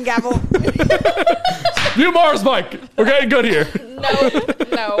the fucking gavel. You Mars, Mike. We're getting good here. No.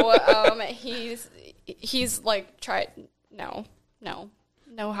 He's like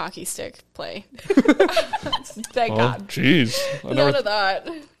no hockey stick play. Thank Oh, God. jeez. None of that.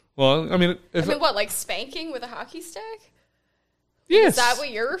 Well, I mean, What, like spanking with a hockey stick? yes. Is that what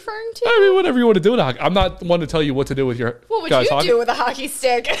you're referring to? I mean, whatever you want to do with a hockey. I'm not one to tell you what to do with your What would guys' you hockey. do with a hockey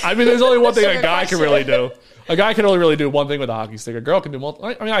stick? I mean, there's only one thing a Fair guy can question. really do. A guy can only really do one thing with a hockey stick. A girl can do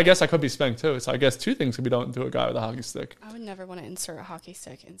multiple. I mean, I guess I could be spanked too. So I guess 2 things could be done to a guy with a hockey stick. I would never want to insert a hockey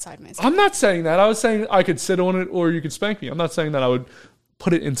stick inside myself. I'm not saying that. I was saying I could sit on it or you could spank me. I'm not saying that I would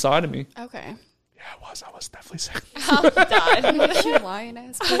put it inside of me. Okay. Yeah, I was definitely saying. I'm done. You lying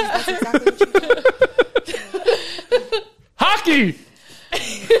ass. Please, that's exactly what you did. Hockey!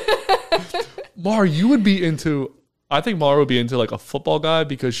 Mar, you would be into... I think Mara would be into like a football guy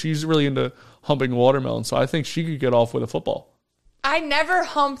because she's really into humping watermelon. So I think she could get off with a football. I never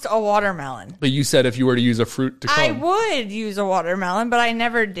humped a watermelon. But you said if you were to use a fruit to come. I would use a watermelon, but I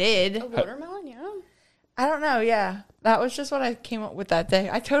never did. A watermelon, yeah. I don't know. Yeah. That was just what I came up with that day.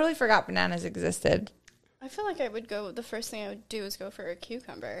 I totally forgot bananas existed. I feel like I would go. The first thing I would do is go for a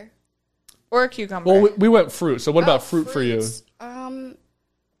cucumber. Or a cucumber. Well, we went fruit. So what about fruit for you? Fruits.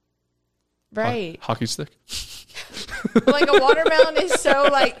 Right. Hockey stick. Like a watermelon is so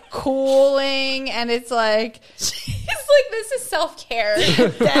like cooling, and it's like It's like, this is self-care.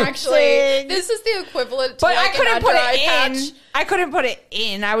 Actually, this is the equivalent to but like I couldn't an put under-eye it in. patch. I couldn't put it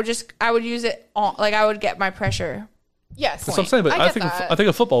in. I would use it on, like I would get my pressure. Yes. That's what I'm saying. But I get think that. I think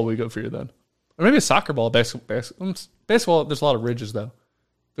a football would be good for you then, or maybe a soccer ball. Basketball. There's a lot of ridges though.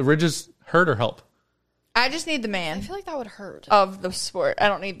 The ridges hurt or help? I just need the I man feel like that would hurt. of the sport. I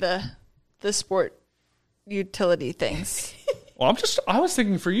don't need the sport utility things. Well, I was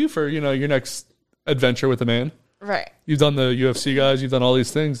thinking for you for your next adventure with a man. Right. You've done the UFC guys. You've done all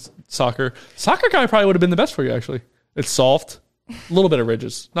these things. Soccer guy probably would have been the best for you actually. It's soft, a little bit of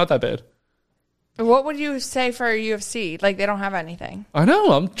ridges, not that bad. What would you say for UFC? Like they don't have anything. I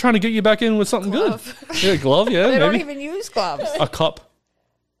know. I'm trying to get you back in with something Glove. good. Yeah, glove. Yeah, They don't maybe even use gloves. a cup.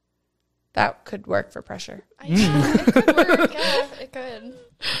 That could work for pressure. It could work. Yeah, it could.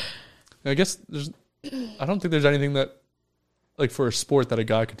 I guess I don't think there's anything that, like for a sport that a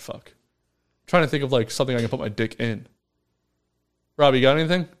guy could fuck. I'm trying to think of like something I can put my dick in. Rob, you got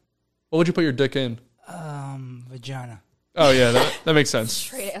anything? What would you put your dick in? Vagina. Oh yeah, that makes sense.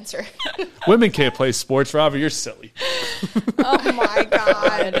 Straight answer. Women can't play sports, Robbie. You're silly. Oh my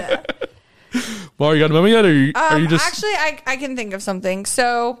god. Well, you got a moment yet, or are you just Actually, I can think of something.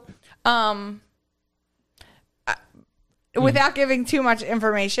 So, without giving too much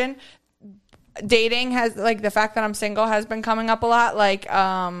information, dating has, like, the fact that I'm single has been coming up a lot, like,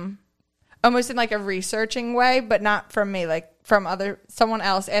 almost in like a researching way, but not from me, like from someone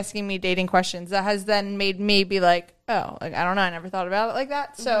else asking me dating questions. That has then made me be like, oh, like, I don't know, I never thought about it like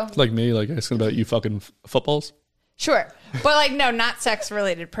that. So like me, like asking about you fucking footballs? sure, but like no, not sex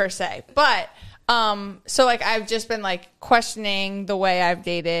related per se, but. So like I've just been like questioning the way I've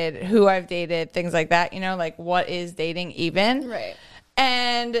dated, who I've dated, things like that, like what is dating even? Right.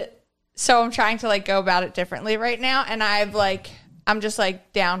 And so I'm trying to like go about it differently right now. And I'm just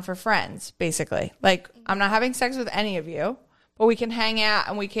like down for friends, basically. Like I'm not having sex with any of you, but we can hang out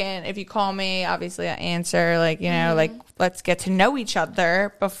and we can, if you call me, obviously I answer, like, like let's get to know each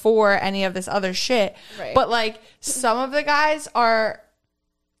other before any of this other shit. Right. But like some of the guys are,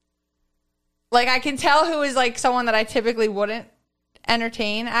 like, I can tell who is, like, someone that I typically wouldn't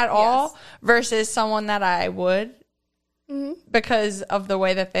entertain at all versus someone that I would because of the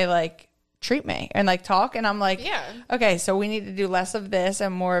way that they, like, treat me and, like, talk. And I'm like, Yeah. okay, so we need to do less of this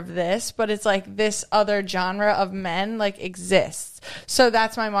and more of this. But it's, like, this other genre of men, like, exists. So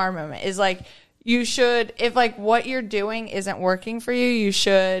that's my Mar moment is, like, you should, if, like, what you're doing isn't working for you, you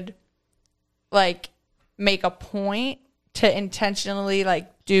should, like, make a point to intentionally, like,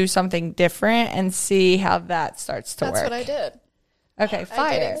 do something different and see how that starts to work. That's what I did. Okay, fire.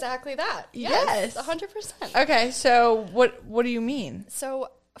 I did exactly that. Yes. 100%. Okay, so what do you mean? So,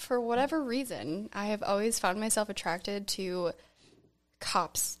 for whatever reason, I have always found myself attracted to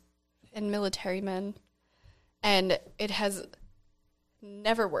cops and military men. And it has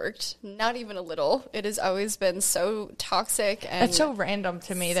never worked, not even a little. It has always been so toxic and That's so random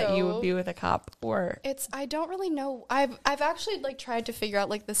to me that you would be with a cop or I don't really know. I've actually like tried to figure out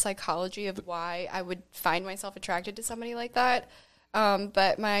like the psychology of why I would find myself attracted to somebody like that.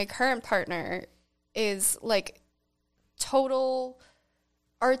 But my current partner is like total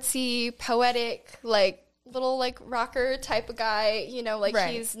artsy, poetic, like little like rocker type of guy, like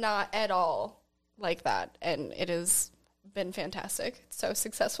Right. he's not at all like that. And it has been fantastic. It's so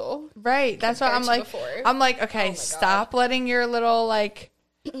successful. right. That's what I'm compared like. to before. I'm like, okay, God. stop letting your little like,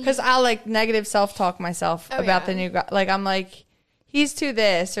 because I'll like negative self talk myself about the new guy. Like I'm like, he's to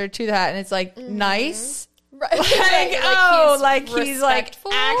this or to that, and it's like nice. Right. He's like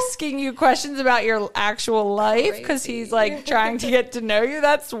respectful. asking you questions about your actual life because he's like trying to get to know you.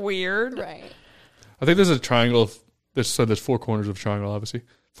 That's weird. Right. I think there's a triangle. There's 4 corners of a triangle, obviously.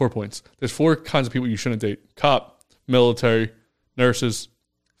 4 points. There's 4 kinds of people you shouldn't date. Cop, military, nurses,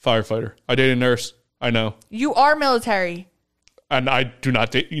 firefighter. I date a nurse. I know. You are military. And I do not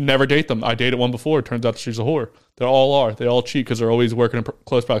date. You never date them. I dated one before. It turns out she's a whore. They all are. They all cheat because they're always working in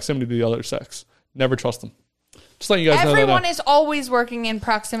close proximity to the other sex. Never trust them. Just letting you guys know that. Everyone is always working in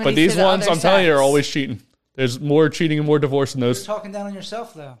proximity But these to the ones, other I'm telling you, sex. are always cheating. There's more cheating and more divorce than You're those. talking down on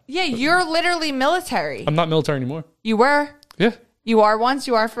yourself, though. Yeah, you're literally military. I'm not military anymore. You were. Yeah. You are once.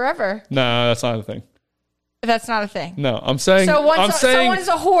 You are forever. Nah, that's not a thing. That's not a thing. No, I'm saying. So once I'm saying. someone's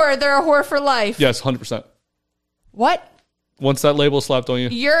a whore, they're a whore for life. Yes, 100%. What? Once that label is slapped on you,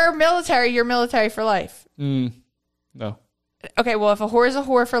 You're military for life. no. Okay, well, if a whore is a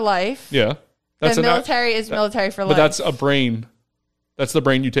whore for life, Yeah. then military is military for life. But that's a brain. That's the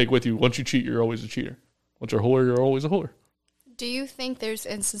brain you take with you. Once you cheat, you're always a cheater. Once you're a whore, you're always a whore. Do you think there's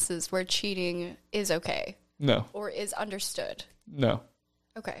instances where cheating is okay? No. Or is understood? No.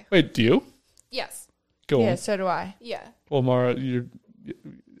 Okay. Wait, do you? Yes. Go Yeah, on. so do I. Yeah. Well, Mara,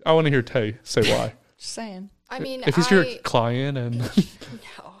 I want to hear Tay say why. Just saying. I mean, If he's your client and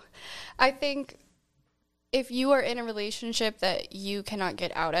No. I think if you are in a relationship that you cannot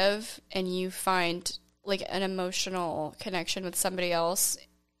get out of and you find like an emotional connection with somebody else,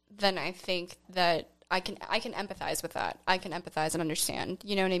 then I think that I can empathize with that. I can empathize and understand.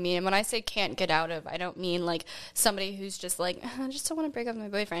 You know what I mean? And when I say can't get out of, I don't mean like somebody who's just like, I just don't want to break up with my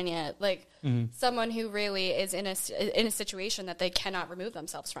boyfriend yet. Like someone who really is in a situation that they cannot remove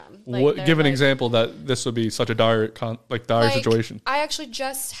themselves from. Like, give an example that this would be such a dire situation. I actually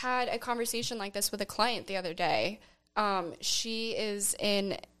just had a conversation like this with a client the other day. She is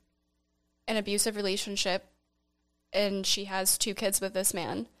in an abusive relationship and she has 2 kids with this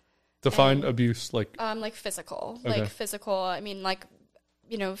man. Define abuse like physical. Okay. Like physical, I mean like,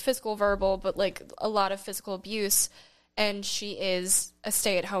 you know, physical, verbal, but like a lot of physical abuse. And she is a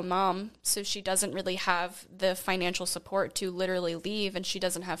stay-at-home mom, so she doesn't really have the financial support to literally leave, and she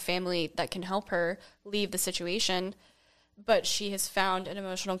doesn't have family that can help her leave the situation. But she has found an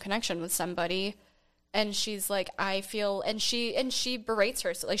emotional connection with somebody, and she's like, I feel, and she berates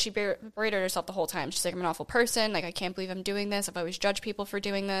herself, like she berated herself the whole time. She's like, I'm an awful person, like I can't believe I'm doing this, I've always judged people for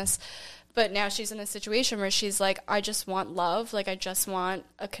doing this. But now she's in a situation where she's like, I just want love, like I just want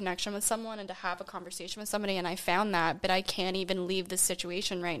a connection with someone and to have a conversation with somebody, and I found that, but I can't even leave this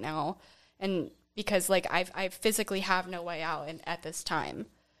situation right now, and because like I physically have no way out at this time.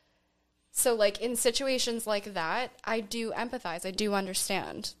 So like in situations like that, I do empathize, I do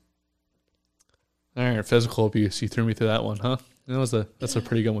understand. all right, physical abuse. You threw me through that one, huh? That's a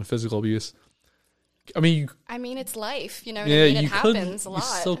pretty good one. Physical abuse. I mean, it's life, you know what I mean? It happens a lot.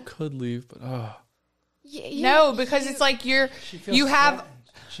 You still could leave, but No, because it's like you have threatened.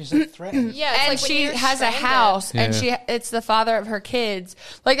 She's like threatened. Yeah, it's and like when she you're has stranded. a house and Yeah. it's the father of her kids.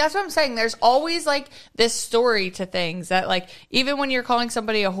 Like that's what I'm saying. There's always like this story to things that like even when you're calling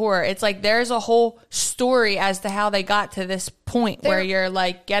somebody a whore, it's like there's a whole story as to how they got to this point where you're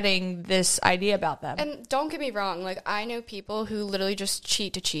like getting this idea about them. And don't get me wrong, like I know people who literally just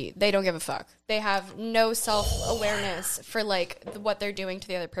cheat to cheat. They don't give a fuck. They have no self-awareness for like what they're doing to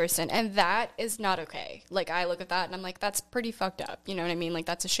the other person, and that is not okay. Like I look at that and I'm like, that's pretty fucked up. You know what I mean? Like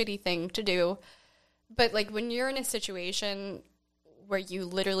that's a shitty thing to do. But like when you're in a situation where you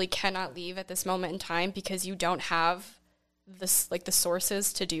literally cannot leave at this moment in time because you don't have this like the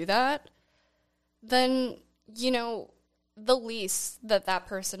sources to do that, then you know the least that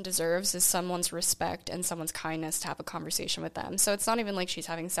person deserves is someone's respect and someone's kindness to have a conversation with them. So it's not even like she's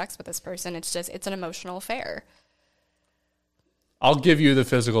having sex with this person. It's just, it's an emotional affair. I'll give you the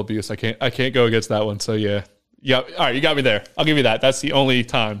physical abuse. I can't go against that one. So yeah. All right, you got me there. I'll give you that. That's the only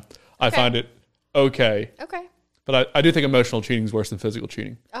time I find it okay. Okay. But I do think emotional cheating is worse than physical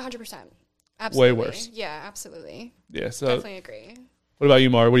cheating. 100%. Absolutely. Way worse. Yeah, absolutely. Yeah. So Definitely agree. what about you,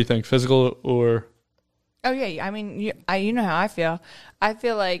 Mara? What do you think? Physical or? Oh yeah, I mean, you know how I feel. I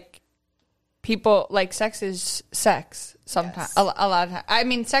feel like people like sex is sex sometimes. Yes. A lot of times. I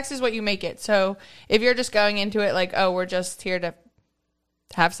mean, sex is what you make it. So if you're just going into it like, oh, we're just here to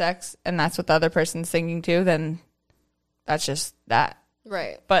have sex, and that's what the other person's thinking too, then that's just that.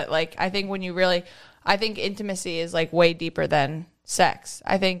 Right. But like, I think when you really, I think intimacy is like way deeper than sex.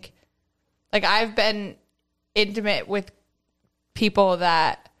 I think, like, I've been intimate with people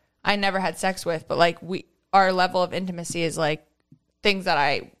that I never had sex with, but like our level of intimacy is like things that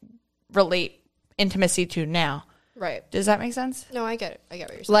I relate intimacy to now. Right. Does that make sense? No, I get it. I get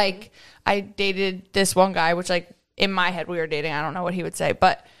what you're saying. Like I dated this one guy, which like in my head we were dating. I don't know what he would say,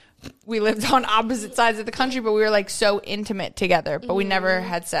 but we lived on opposite sides of the country, but we were like so intimate together, but we never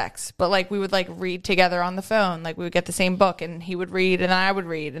had sex. But like we would like read together on the phone. Like we would get the same book and he would read and I would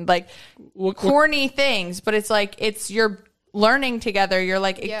read and like corny things, but it's like you're learning together. You're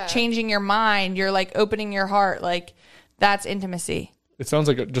like changing your mind. You're like opening your heart. Like that's intimacy. It sounds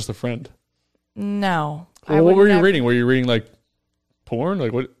like just a friend. No. Well, what were you reading? Were you reading like porn?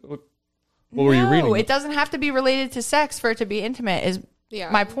 Like what were you reading? No, it doesn't have to be related to sex for it to be intimate is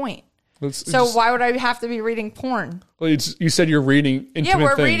my point. So why would I have to be reading porn? Well, you said you're reading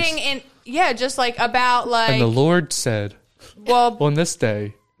intimate things. Reading just like about like. And the Lord said, well, on this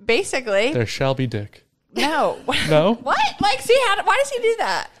day, basically, there shall be dick. No. No? What? Like, see, why does he do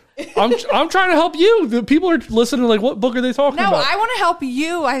that? I'm trying to help you. The people are listening like, what book are they talking about? No, I want to help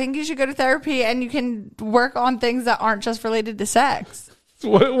you. I think you should go to therapy and you can work on things that aren't just related to sex.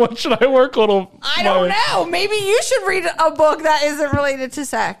 What should I work on? I don't know. Maybe you should read a book that isn't related to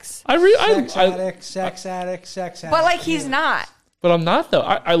sex. Sex addict. But like he's not. But I'm not though.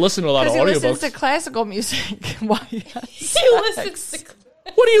 I listen to a lot of Because he listens audiobooks. to classical music. Why? He listens to.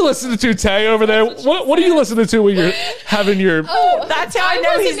 What are you listening to, Tay, over there? What are you listening to when you're having your... That's how I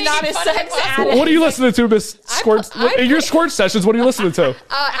know he's not a sex addict. What are you listening to, Miss Squirt? In your Squirt sessions, what are you listening to?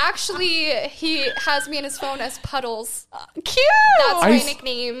 Actually, he has me in his phone as Puddles. Cute. That's my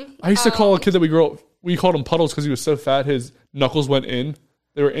nickname. I used to call a kid that we called him Puddles because he was so fat his knuckles went in.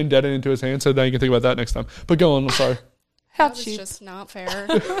 They were indented into his hand, so now you can think about that next time. But go on, I'm sorry. How That was cheap. just not fair.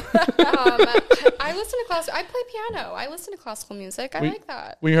 I listen to classical. I play piano. I listen to classical music. I like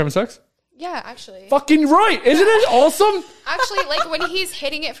that. When you're having sex? Yeah, actually. Fucking right. Isn't it awesome? Actually, like when he's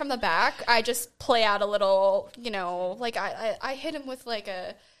hitting it from the back, I just play out a little, like I hit him with like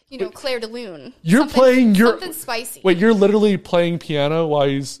a, Claire de Lune. You're playing your... Something spicy. Wait, you're literally playing piano while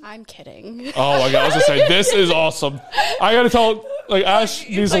he's... I'm kidding. Oh my God, I was going to say, this is awesome. I got to tell, Ash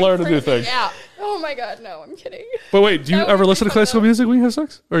needs to learn a new thing. Yeah. Oh my God, no, I'm kidding. But wait, do you That ever would be listen to fun, classical though. music when you have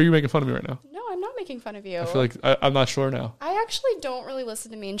sex? Or are you making fun of me right now? No, I'm not making fun of you. I feel like I'm not sure now. I actually don't really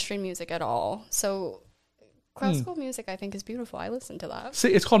listen to mainstream music at all. So classical music, I think, is beautiful. I listen to that. See,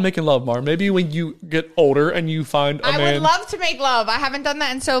 it's called making love, Mar. Maybe when you get older and you find a I man... would love to make love. I haven't done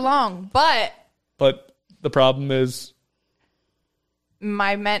that in so long. But But the problem is...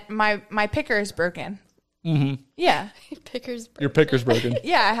 my picker is broken. Mm-hmm. Yeah. Your picker's broken.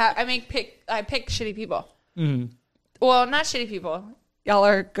 Yeah, I pick shitty people. Mm-hmm. Well, not shitty people. Y'all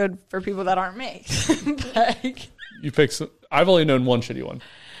are good for people that aren't me. Like, You pick... I've only known one shitty one.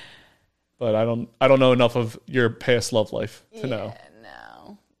 But I don't know enough of your past love life to know.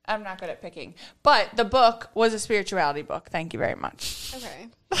 no, I'm not good at picking. But the book was a spirituality book. Thank you very much. Okay.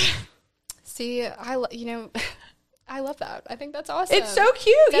 See, I love that. I think that's awesome. It's so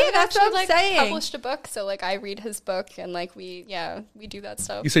cute. Devin Yeah, that's what I'm saying. Published a book, so I read his book and we do that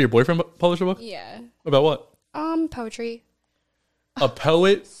stuff. You say your boyfriend published a book? Yeah. About what? Poetry. A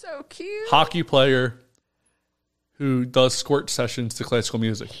poet, So cute. hockey player who does squirt sessions to classical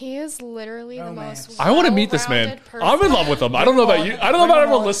music. He is literally the most. I want to meet this man. well-rounded person. I'm in love with him. I don't know about you. I don't know about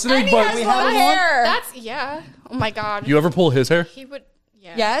everyone listening, but We have him on? That's Oh my God. you ever pull his hair He would.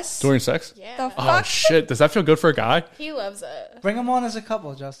 Yeah. Yes. during sex? Yeah. The Oh fuck? shit! Does that feel good for a guy? He loves it. Bring them on as a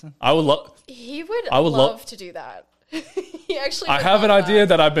couple, Justin. I would love. He would. I would love love- to do that. He actually. I would have an love idea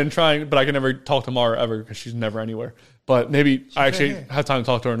that. that I've been trying, but I can never talk to Mara ever because she's never anywhere. But maybe I actually here. have time to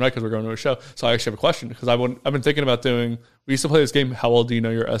talk to her tonight because we're going to a show. So I actually have a question because I've been thinking about doing. We used to play this game. How well do you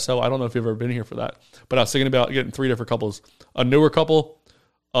know your SO? I don't know if you've ever been here for that, but I was thinking about getting 3 different couples: a newer couple,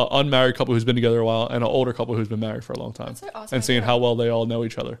 an unmarried couple who's been together a while, and an older couple who's been married for a long time, That's an awesome and seeing idea. how well they all know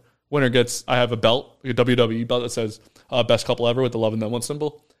each other. Winner gets. I have a belt, like a WWE belt that says "Best Couple Ever" with the love and then one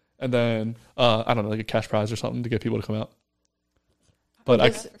symbol, and then I don't know, like a cash prize or something to get people to come out. But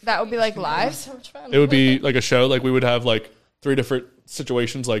That would be like live. So much fun. it would be like a show. Like we would have like 3 different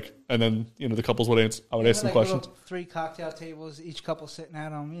situations. Like, and then the couples would answer. I would ask them questions. 3 cocktail tables, each couple sitting at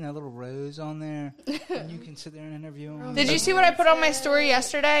them. Little rows on there, and you can sit there and interview them. Did you see what I put on my story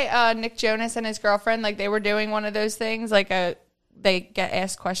yesterday? Nick Jonas and his girlfriend, like they were doing one of those things, like they get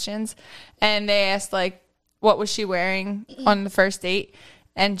asked questions, and they asked like, what was she wearing on the first date?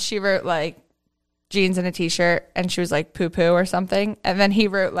 And she wrote like jeans and a t-shirt, and she was like poo poo or something. And then he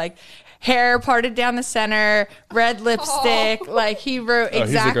wrote like hair parted down the center, red lipstick. Like he wrote he's a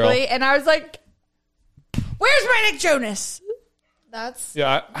girl. exactly. And I was like, where's my Nick Jonas? That's.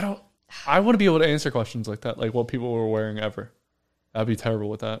 Yeah, I don't. I want to be able to answer questions like that, like what people were wearing ever. That'd be terrible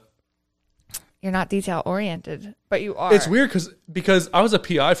with that. You're not detail oriented, but you are. It's weird because I was a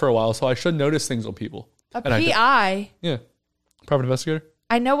PI for a while, so I should notice things on people. A And I did. PI. Yeah, private investigator.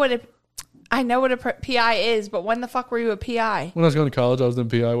 I know what a PI is, but when the fuck were you a PI? When I was going to college, I was doing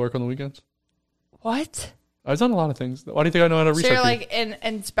PI work on the weekends. What? I've done a lot of things. Why do you think I know how to So research? you're you? like an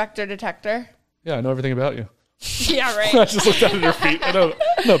inspector detector? Yeah, I know everything about you. Yeah, right. I just looked down at your feet. I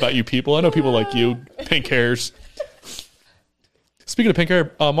know about you people. I know people like you, pink hairs. Speaking of pink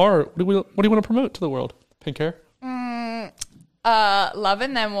hair, Mara, what do you want to promote to the world? Pink hair?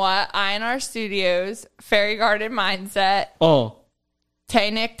 Loving Them What, INR Studios, Fairy Garden Mindset, Oh.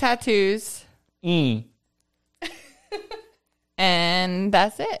 TayNic Tattoos, and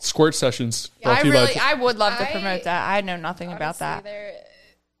that's it. Squirt sessions. brought to you by- I would love to I- promote that. I know nothing about Honestly, that.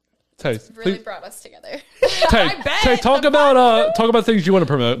 Tay, really please- brought us together. Tay, talk about things you want to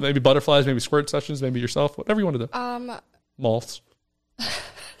promote. Maybe butterflies, maybe squirt sessions, maybe yourself, whatever you want to do. Moths.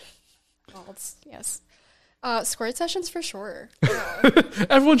 Well, yes. Squirt sessions for sure.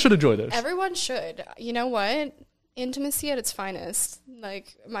 Everyone should enjoy this. Everyone should. You know what? intimacy at its finest.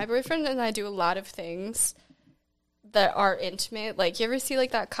 Like, my boyfriend and I do a lot of things that are intimate. Like, you ever see,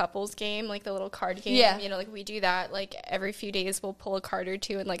 like, that couples game, like, the little card game? Yeah. You know, like, we do that. Like, every few days we'll pull a card or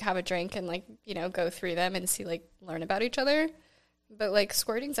two and, like, have a drink and, like, you know, go through them and see, like, learn about each other. But, like,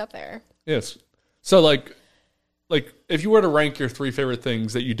 squirting's up there. Yes. So, like, if you were to rank your 3 favorite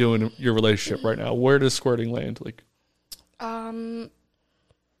things that you do in your relationship right now, where does squirting land? Like,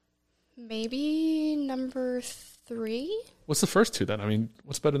 maybe number 3. what's the first 2 then? I mean,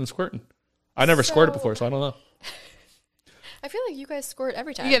 what's better than squirting? I never squirted before, so I don't know. I feel like you guys squirt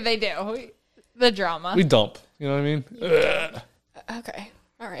every time. Yeah, they do. The drama. We dump. You know what I mean? Ugh. Okay.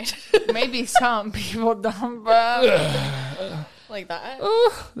 All right. Maybe some people don't, Like that.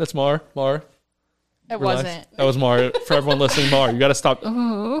 That's Mar. It Relax. wasn't. That was Mar. For everyone listening, Mar, you got to stop.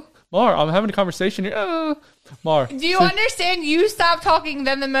 Mar, I'm having a conversation here. Mar. Do you understand? You stop talking,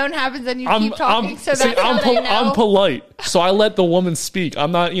 then the moan happens, and you keep talking. I'm polite, so I let the woman speak.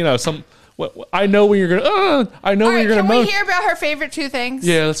 I'm not, I know when you're gonna. I know when you're gonna can moan. we hear about her favorite 2 things?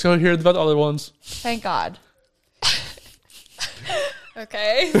 Yeah, let's go hear about the other ones. Thank God.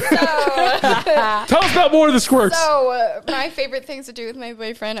 Okay. So, Tell us about more of the squirts. my favorite things to do with my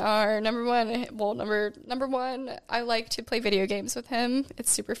boyfriend are number one, I like to play video games with him.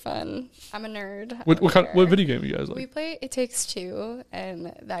 It's super fun. I'm a nerd. What video game you guys like? We play It Takes Two,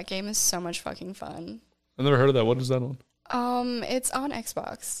 and that game is so much fucking fun. I've never heard of that. What is that on? It's on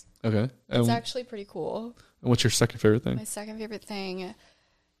Xbox. Okay. It's actually pretty cool. And what's your second favorite thing? My second favorite thing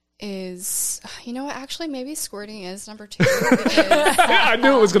is, you know what, actually maybe squirting is number 2. Because, I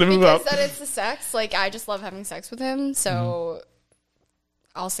knew it was going to move up. that it's the sex. Like, I just love having sex with him. So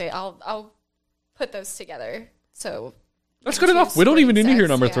I'll put those together. So that's good enough. We don't even need to hear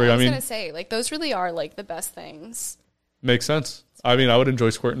number 3. I was going to say, like, those really are, like, the best things. Makes sense. I mean, I would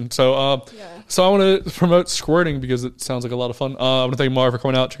enjoy squirting. So, so I want to promote squirting because it sounds like a lot of fun. I want to thank Mara for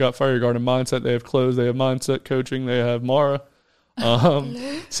coming out. Check out Fire Garden Mindset. They have clothes. They have mindset coaching. They have Mara.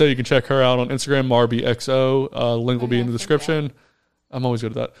 So you can check her out on Instagram, MarBXO. Link will be in the description. I'm always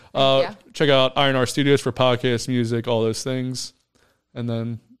good at that. Check out Iron R Studios for podcasts, music, all those things. And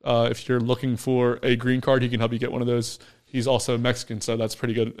then if you're looking for a green card, he can help you get one of those. He's also Mexican, so that's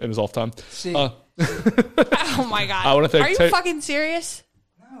pretty good in his off time. Oh my God. I want to thank Are you fucking serious?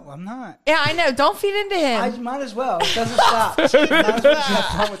 No, I'm not. Yeah, I know. Don't feed into him. I might as well. It doesn't stop. Might as well have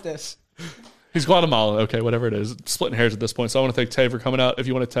fun with this. He's Guatemalan. Okay, whatever it is. Splitting hairs at this point. So I want to thank Tay for coming out. If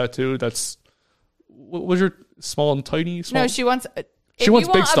you want a tattoo, that's... What was your small and tiny? Small? No, she wants... She wants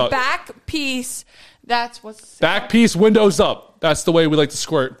big a stuff. back piece, that's what's... Back piece, windows up. That's the way we like to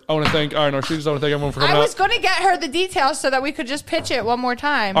squirt. I want to thank Iron R Studios. I want to thank everyone for coming out. I was going to get her the details so that we could just pitch it one more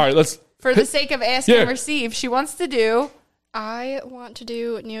time. All right, let's... For the sake of ask and receive. She wants to do... I want to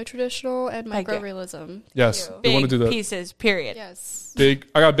do neo-traditional and micro-realism. Yes, we big want to do that. pieces, period. Yes. Big.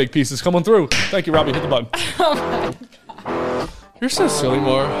 I got big pieces. Come on through. Thank you, Robbie. Hit the button. Oh my God. You're so silly,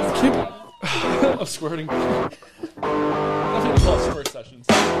 Mar. I'm squirting. That's what we call squirt sessions.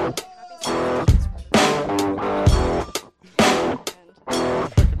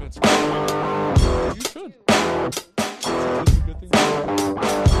 Recommend squirting.